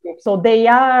relationships. So they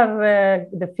are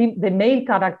the male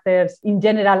characters in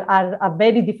general are a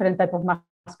very different type of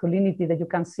masculinity that you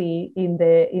can see in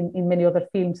many other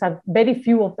films. Are very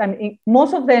few of them.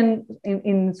 Most of them,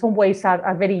 in some ways,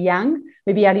 are very young.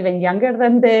 Maybe are even younger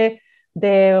than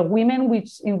the women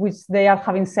in which they are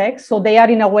having sex. So they are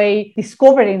in a way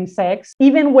discovering sex,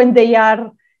 even when they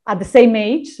are at the same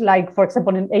age. Like, for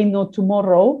example, in Ain't No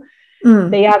Tomorrow,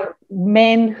 they are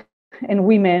men and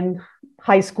women,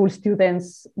 high school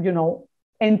students,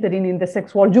 entering in the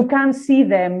sex world. You can see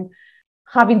them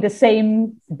having the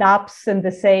same doubts and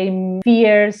the same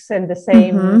fears and the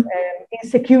same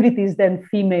insecurities than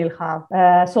female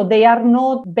have. So they are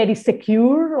not very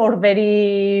secure or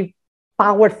very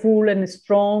powerful and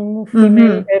strong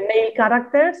female male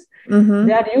characters.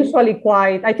 They are usually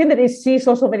quite, I think that she's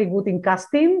also very good in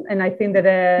casting, and I think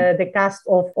that the cast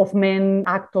of men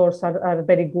actors are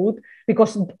very good,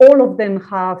 because all of them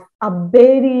have a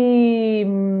very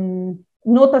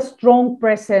not a strong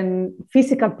presence,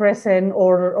 physical presence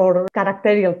or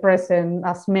characterial presence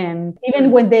as men.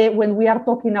 Even when we are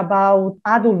talking about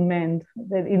adult men,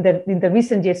 in the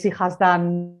recent years, she has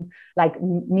done like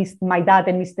My Dad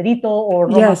and Misterito or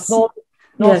Romance Doll.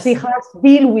 No, she has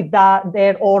deal with that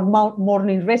there, or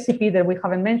Morning Recipe that we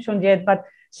haven't mentioned yet, but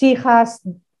she has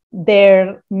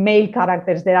their male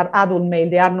characters. They are adult male.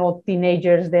 They are not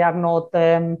teenagers. They are not,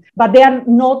 but they are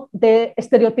not the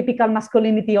stereotypical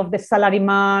masculinity of the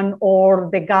salaryman or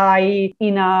the guy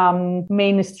in a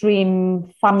mainstream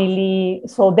family.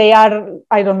 So they are,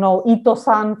 I don't know,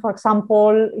 Ito-san, for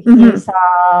example. He's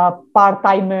a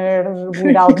part-timer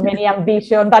without many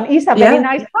ambition, but he's a very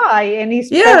nice guy and he's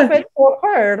perfect for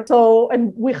her. So,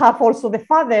 and we have also the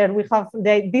father. We have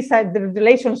the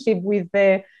relationship with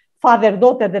the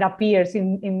father-daughter that appears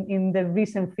in the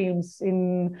recent films.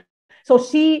 So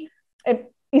she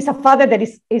is a father that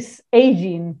is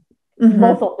aging,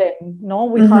 both of them. No,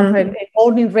 we have an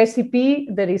Morning Recipe,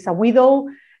 there is a widow,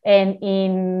 and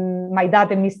in My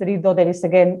Dad and Misterito, there is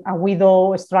again a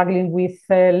widow struggling with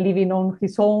living on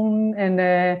his own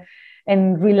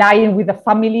and relying with the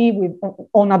family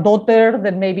on a daughter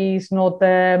that maybe is not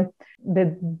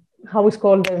how it's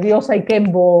called, the Ryosa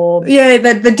Ikembo. Yeah,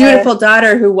 the dutiful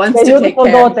daughter who wants to take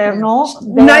care. Daughter, no?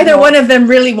 Neither one of them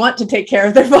really want to take care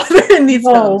of their father in these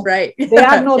films, right? They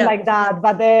are not like that,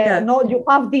 but no, you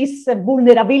have this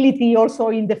vulnerability also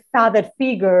in the father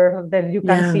figure that you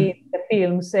can see in the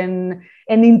films, and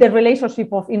in the relationship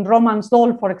in Romance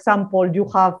Doll, for example, you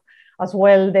have as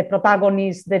well the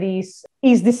protagonist that is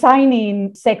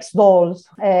designing sex dolls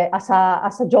as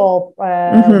a job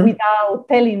without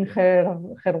telling her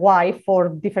wife for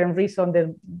different reasons.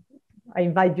 That I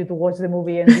invite you to watch the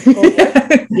movie and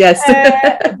discover. Yes.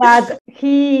 But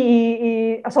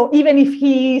so even if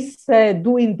he's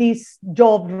doing this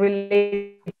job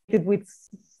related with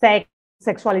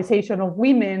sexualization of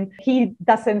women, he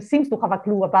doesn't seem to have a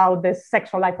clue about the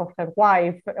sexual life of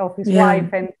his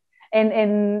wife,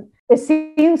 and it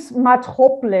seems much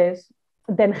hopeless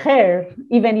than her,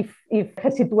 even if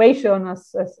her situation,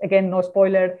 as again, no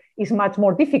spoiler, is much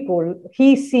more difficult.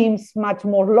 He seems much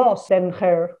more lost than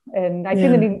her. And I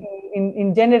think that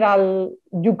in general,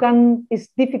 it's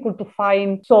difficult to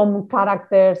find some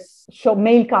characters,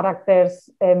 male characters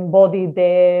embody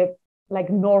the like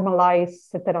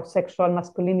normalized heterosexual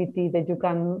masculinity that you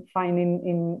can find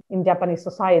in Japanese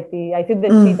society. I think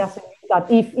that she doesn't do that.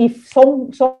 If some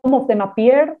of them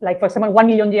appear, like for example, 1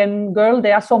 Million Yen Girl,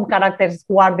 there are some characters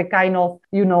who are the kind of,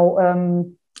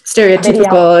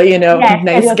 stereotypical,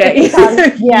 nice guy.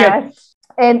 Yes.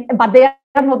 But they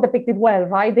are not depicted well,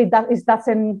 right?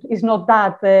 It's not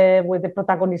that what the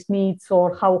protagonist needs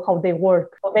or how they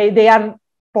work. So they are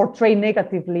portrayed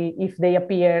negatively if they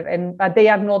appear, but they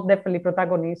are not definitely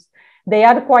protagonists. They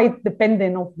are quite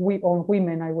dependent on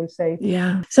women, I will say.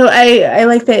 Yeah. So I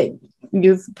like that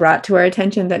you've brought to our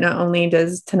attention that not only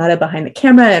does Tanada behind the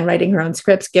camera and writing her own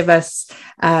scripts give us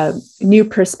new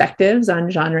perspectives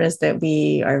on genres that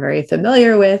we are very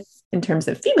familiar with in terms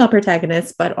of female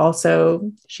protagonists, but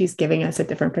also she's giving us a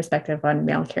different perspective on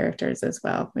male characters as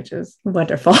well, which is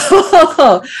wonderful.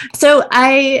 So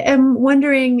I am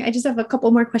wondering, I just have a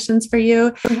couple more questions for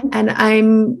you. And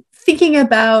I'm thinking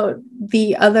about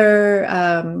the other,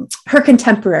 her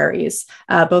contemporaries,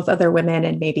 both other women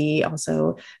and maybe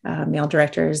also male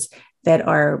directors that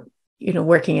are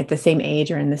working at the same age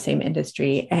or in the same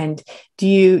industry. And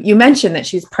you mentioned that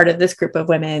she's part of this group of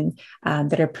women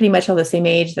that are pretty much all the same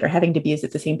age, that are having debuts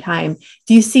at the same time.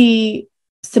 Do you see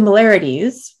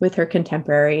similarities with her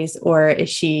contemporaries, or is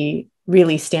she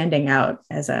really standing out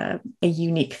as a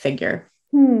unique figure?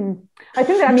 I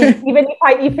think that,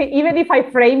 even if I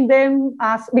frame them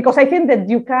as, because I think that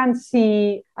you can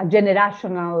see a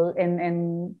generational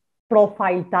and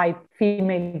profile type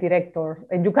female director,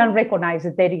 and you can recognize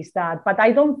that there is that, but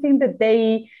I don't think that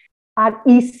they are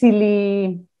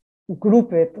easily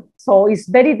grouped. So it's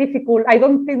very difficult. I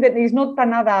don't think that it's not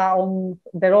Tanada on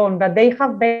their own, but they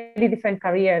have very different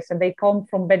careers and they come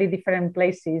from very different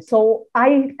places. So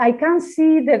I can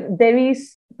see that there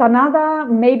is Tanada.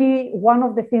 Maybe one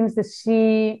of the things that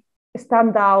she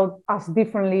stand out as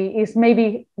differently is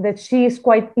maybe that she is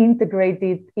quite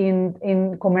integrated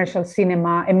in commercial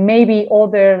cinema, and maybe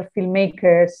other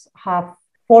filmmakers have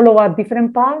followed a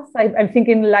different path. I'm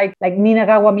thinking like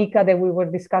Ninagawa Mika that we were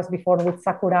discussed before with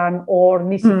Sakuran, or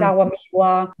Nishikawa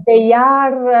Miwa. They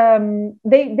are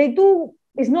they do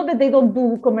it's not that they don't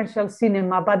do commercial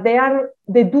cinema, but they have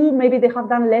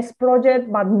done less projects,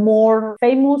 but more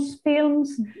famous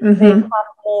films. Mm-hmm. They have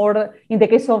more, in the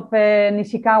case of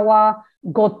Nishikawa,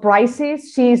 got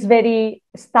prizes. She is very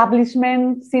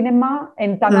establishment cinema,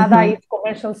 and Tanada is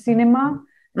commercial cinema.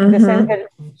 In the sense that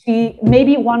she,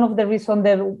 maybe one of the reasons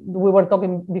that we were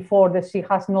talking before, that she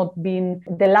has not been,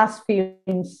 the last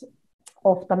films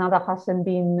of Tanada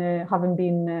haven't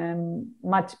been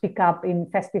much pick up in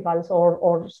festivals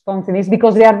or something, is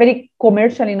because they are very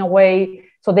commercial in a way.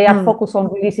 So they are focused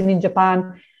on releasing in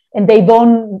Japan, and they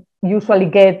don't usually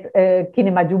get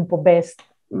Kinema Junpo Best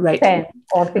 10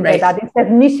 or things like that. Instead,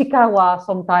 Nishikawa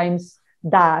sometimes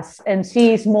does, and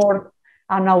she is more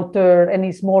an author and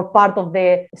is more part of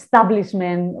the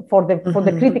establishment for the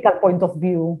critical point of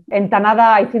view. And Tanada,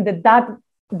 I think that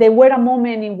there were a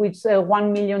moment in which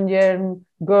 1 Million Year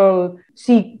Girl,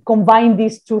 she combined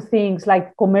these two things,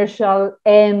 like commercial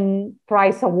and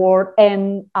prize award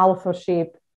and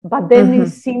authorship. But then it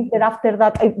seems that after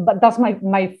that, but that's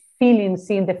my feeling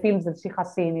seeing the films that she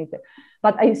has seen it.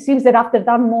 But it seems that after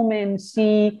that moment,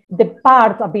 she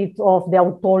depart a bit of the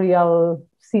authorial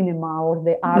cinema or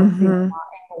the art cinema, and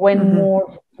went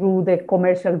more through the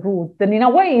commercial route. Then in a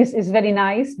way is very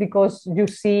nice, because you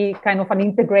see kind of an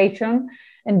integration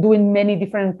and doing many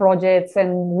different projects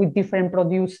and with different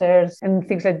producers and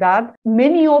things like that.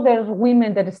 Many other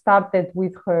women that started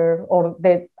with her, or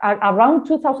that around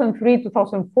 2003,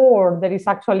 2004, there is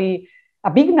actually a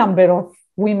big number of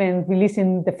women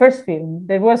releasing the first film.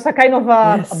 There was a kind of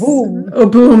a boom. Oh,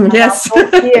 boom, yes.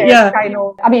 Yeah. Kind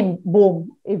of, I mean,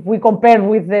 boom. If we compare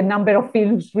with the number of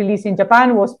films released in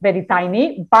Japan, was very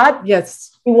tiny, but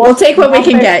yes, we'll take what we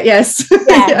can get. Yes. We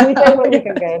take what we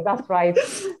can get. That's right.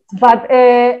 But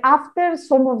after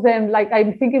some of them, like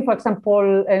I'm thinking, for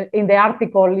example, in the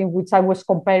article in which I was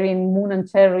comparing Moon and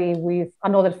Cherry with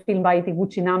another film by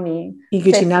Iguchi Nami.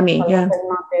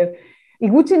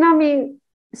 Iguchi Nami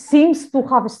seems to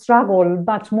have struggled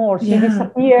much more. She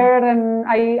disappeared, and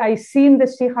I seen that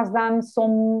she has done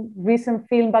some recent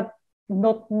film, but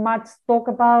not much talk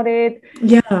about it.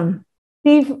 Yeah.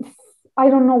 I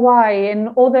don't know why, and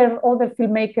other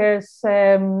filmmakers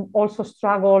also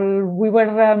struggle.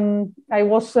 I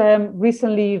was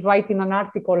recently writing an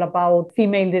article about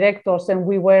female directors, and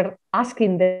we were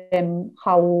asking them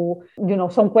how,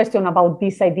 some question about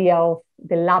this idea of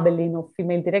the labeling of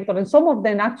female director, and some of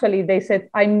them actually they said,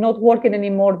 I'm not working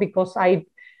anymore because I've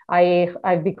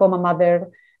become a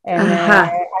mother, and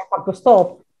I have to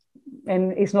stop,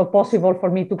 and it's not possible for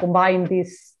me to combine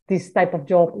this type of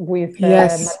job with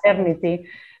maternity.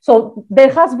 So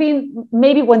there has been,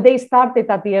 maybe when they started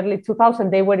at the early 2000s,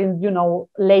 they were in,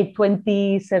 late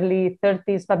 20s, early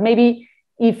 30s, but maybe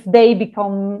if they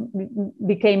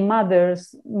became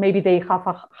mothers, maybe they have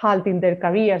a halt in their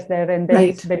careers there, and then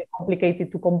it's very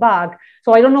complicated to come back.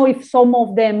 So I don't know if some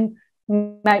of them,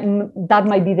 that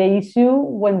might be the issue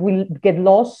when we get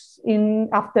lost in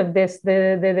after this,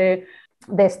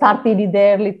 they started in the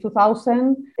early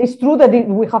 2000s. It's true that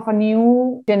we have a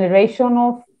new generation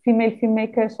of female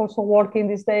filmmakers also working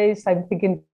these days. I'm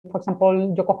thinking, for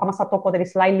example, Yokohama Satoko, that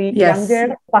is slightly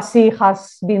younger. Pasi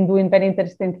has been doing very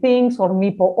interesting things, or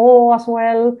Mipo O as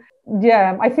well.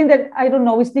 Yeah, I think that, I don't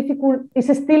know, it's difficult.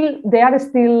 They are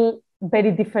still very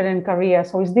different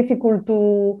careers. So it's difficult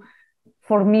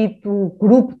for me to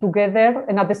group together.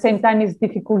 And at the same time, it's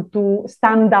difficult to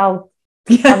stand out.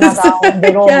 Yes.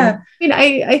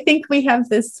 I think we have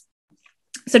this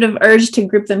sort of urge to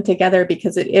group them together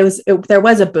because there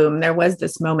was a boom, there was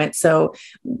this moment. So,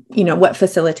 what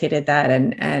facilitated that,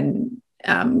 and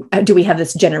do we have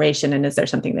this generation, and is there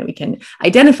something that we can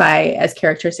identify as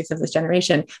characteristics of this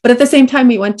generation? But at the same time,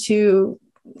 we want to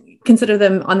consider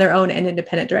them on their own and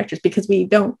independent directors, because we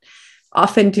don't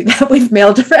often do that with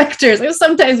male directors.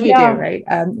 Sometimes we do, right?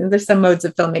 There's some modes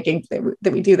of filmmaking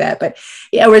that we do that, but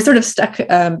we're sort of stuck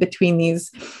between these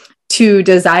two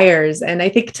desires. And I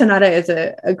think Tanada is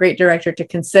a great director to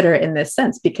consider in this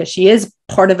sense, because she is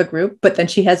part of a group, but then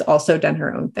she has also done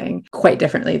her own thing quite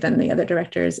differently than the other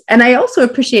directors. And I also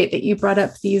appreciate that you brought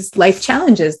up these life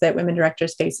challenges that women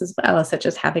directors face as well, such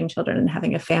as having children and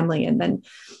having a family, and then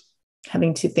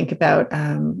having to think about,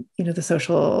 the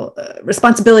social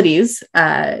responsibilities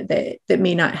that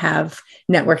may not have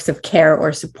networks of care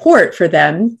or support for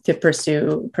them to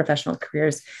pursue professional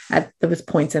careers at those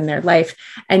points in their life.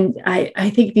 And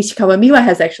I think Nishikawa Miwa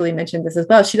has actually mentioned this as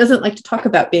well. She doesn't like to talk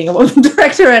about being a woman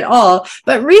director at all,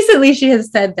 but recently she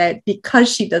has said that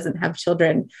because she doesn't have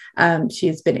children, she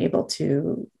has been able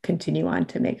to continue on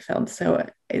to make films. So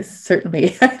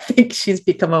certainly, I think she's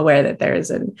become aware that there is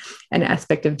an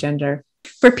aspect of gender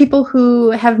For people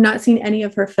who have not seen any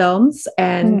of her films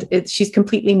and she's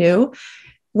completely new,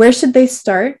 where should they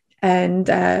start? And,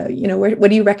 what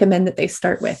do you recommend that they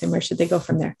start with, and where should they go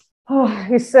from there?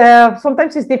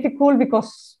 Sometimes it's difficult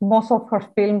because most of her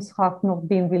films have not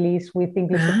been released with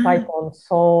English subtitles.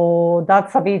 So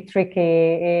that's a bit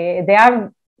tricky. They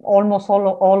are almost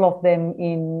all of them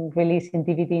in release in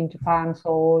DVD in Japan.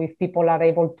 So if people are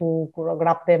able to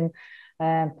grab them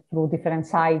through different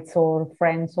sites or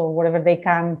friends or whatever, they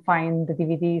can find the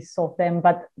DVDs of them.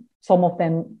 But some of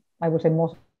them, I would say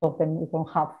most of them, we don't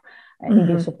have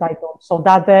English subtitles. So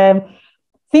that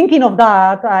thinking of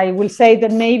that, I will say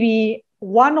that maybe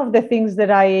one of the things that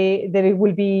it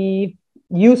will be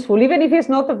useful, even if it's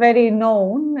not very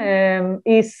known,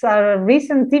 is a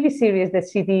recent TV series that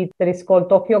she did that is called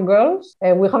Tokyo Girls.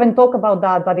 We haven't talked about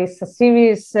that, but it's a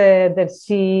series that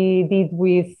she did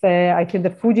with, I think,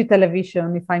 the Fuji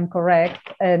Television, if I'm correct.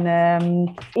 And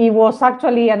it was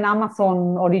actually an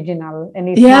Amazon original. And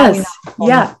it's now in Amazon.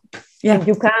 Yeah. And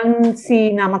you can see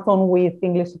in Amazon with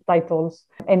English subtitles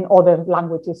and other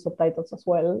languages subtitles as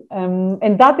well.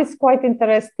 And that is quite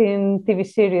interesting TV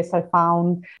series I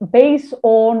found. Based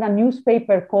on a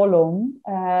newspaper column,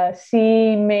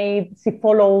 she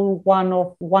followed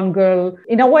one girl,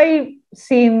 in a way,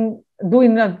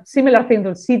 doing a similar thing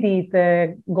that she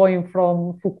did, going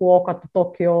from Fukuoka to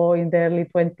Tokyo in the early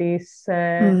 20s,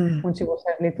 when she was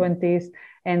early 20s,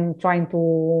 and trying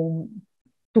to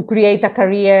create a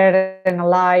career and a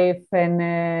life, and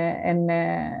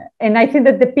I think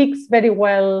that depicts very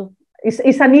well.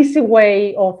 It's an easy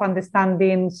way of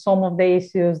understanding some of the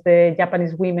issues the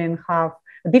Japanese women have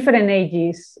at different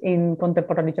ages in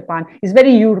contemporary Japan. It's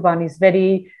very urban, it's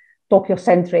very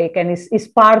Tokyo-centric, and it's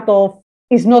part of.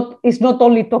 It's not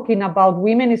only talking about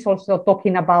women; it's also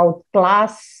talking about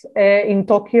class in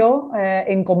Tokyo,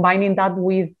 and combining that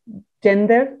with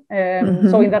gender.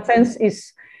 So in that sense,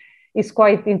 it's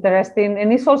quite interesting,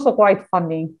 and it's also quite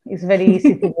funny. It's very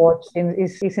easy to watch, and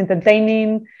it's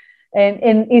entertaining,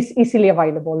 and it's easily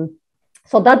available.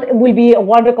 So that will be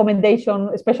one recommendation,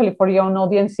 especially for young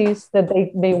audiences, that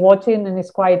they watching, and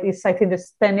I think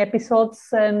there's 10 episodes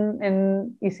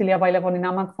and easily available in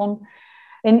Amazon.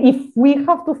 And if we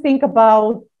have to think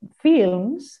about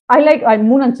films, I like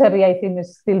Moon and Cherry. I think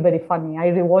is still very funny.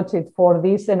 I rewatch it for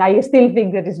this, and I still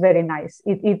think that it's very nice.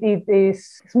 It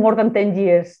is more than 10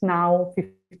 years now,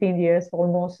 15 years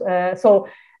almost.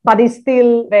 But it's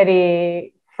still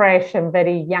very fresh and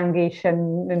very youngish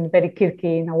and very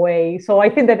quirky in a way. So I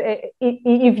think that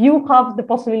if you have the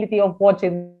possibility of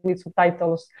watching with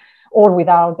subtitles or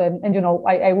without, and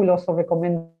I will also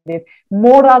recommend it.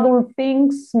 More adult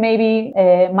things, maybe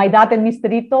My Dad and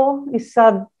Mr. Ito is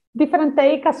a different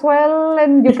take as well,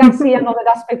 and you can see another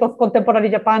aspect of contemporary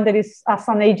Japan that is as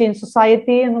an aging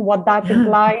society and what that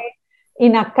implies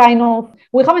in a kind of.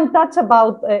 We haven't touched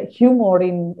about humor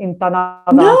in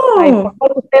Tanada. No. I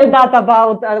forgot to tell that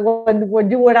about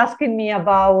when you were asking me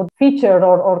about feature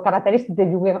or characteristics that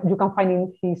you can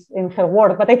find in her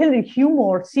work. But I think the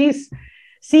humor,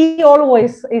 she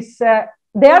always is.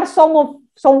 There are some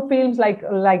films like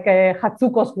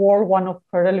Hatsuko's War, one of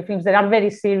her early films, that are very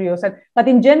serious. But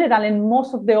in general, in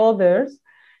most of the others,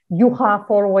 you have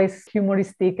always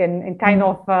humoristic and kind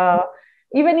of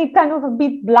even in kind of a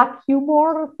bit black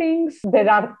humor things that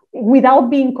are, without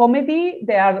being comedy,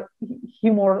 they are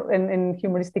humor and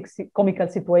humoristic comical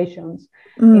situations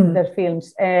in their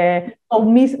films.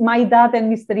 So My Dad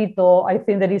and Mr. Ito, I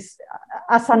think that is,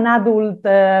 as an adult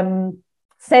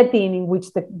setting in which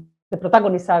the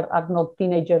protagonists are not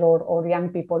teenager or young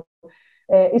people,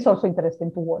 it's also interesting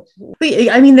to watch.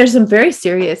 I mean, there's some very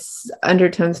serious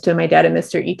undertones to My Dad and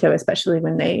Mr. Ito, especially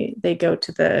when they go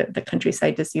to the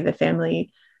countryside to see the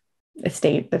family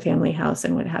estate, the family house,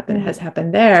 and what has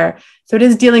happened there. So it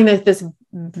is dealing with this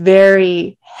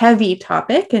very heavy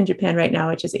topic in Japan right now,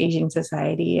 which is aging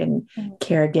society and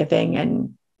caregiving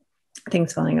and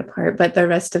things falling apart. But the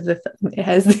rest of the film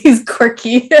has these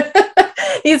quirky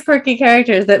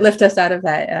characters that lift us out of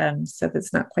that, so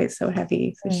that's not quite so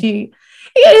heavy. So now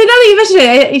that you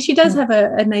mentioned it, she does have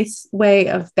a nice way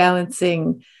of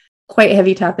balancing quite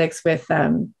heavy topics with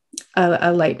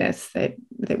a lightness that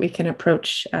we can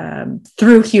approach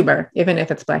through humor, even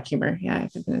if it's black humor. Yeah,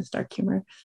 even if it's dark humor.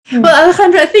 Well,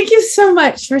 Alejandra, thank you so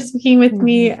much for speaking with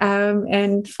me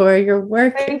and for your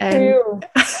work. Thank you.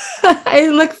 I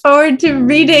look forward to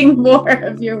reading more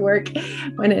of your work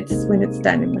when it's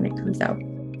done and when it comes out.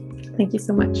 Thank you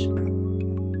so much.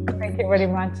 Thank you very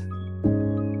much.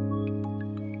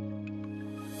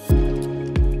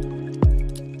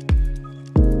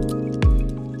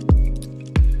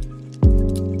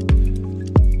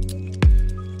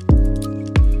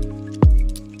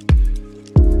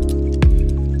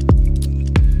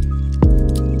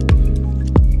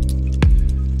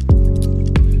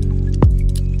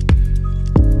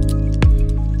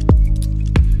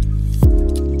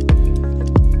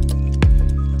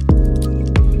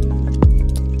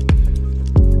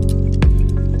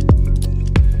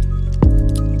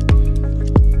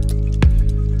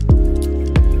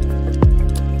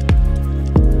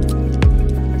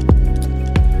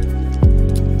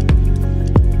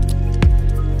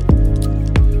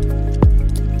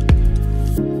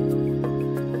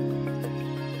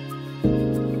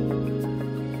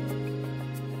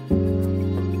 you.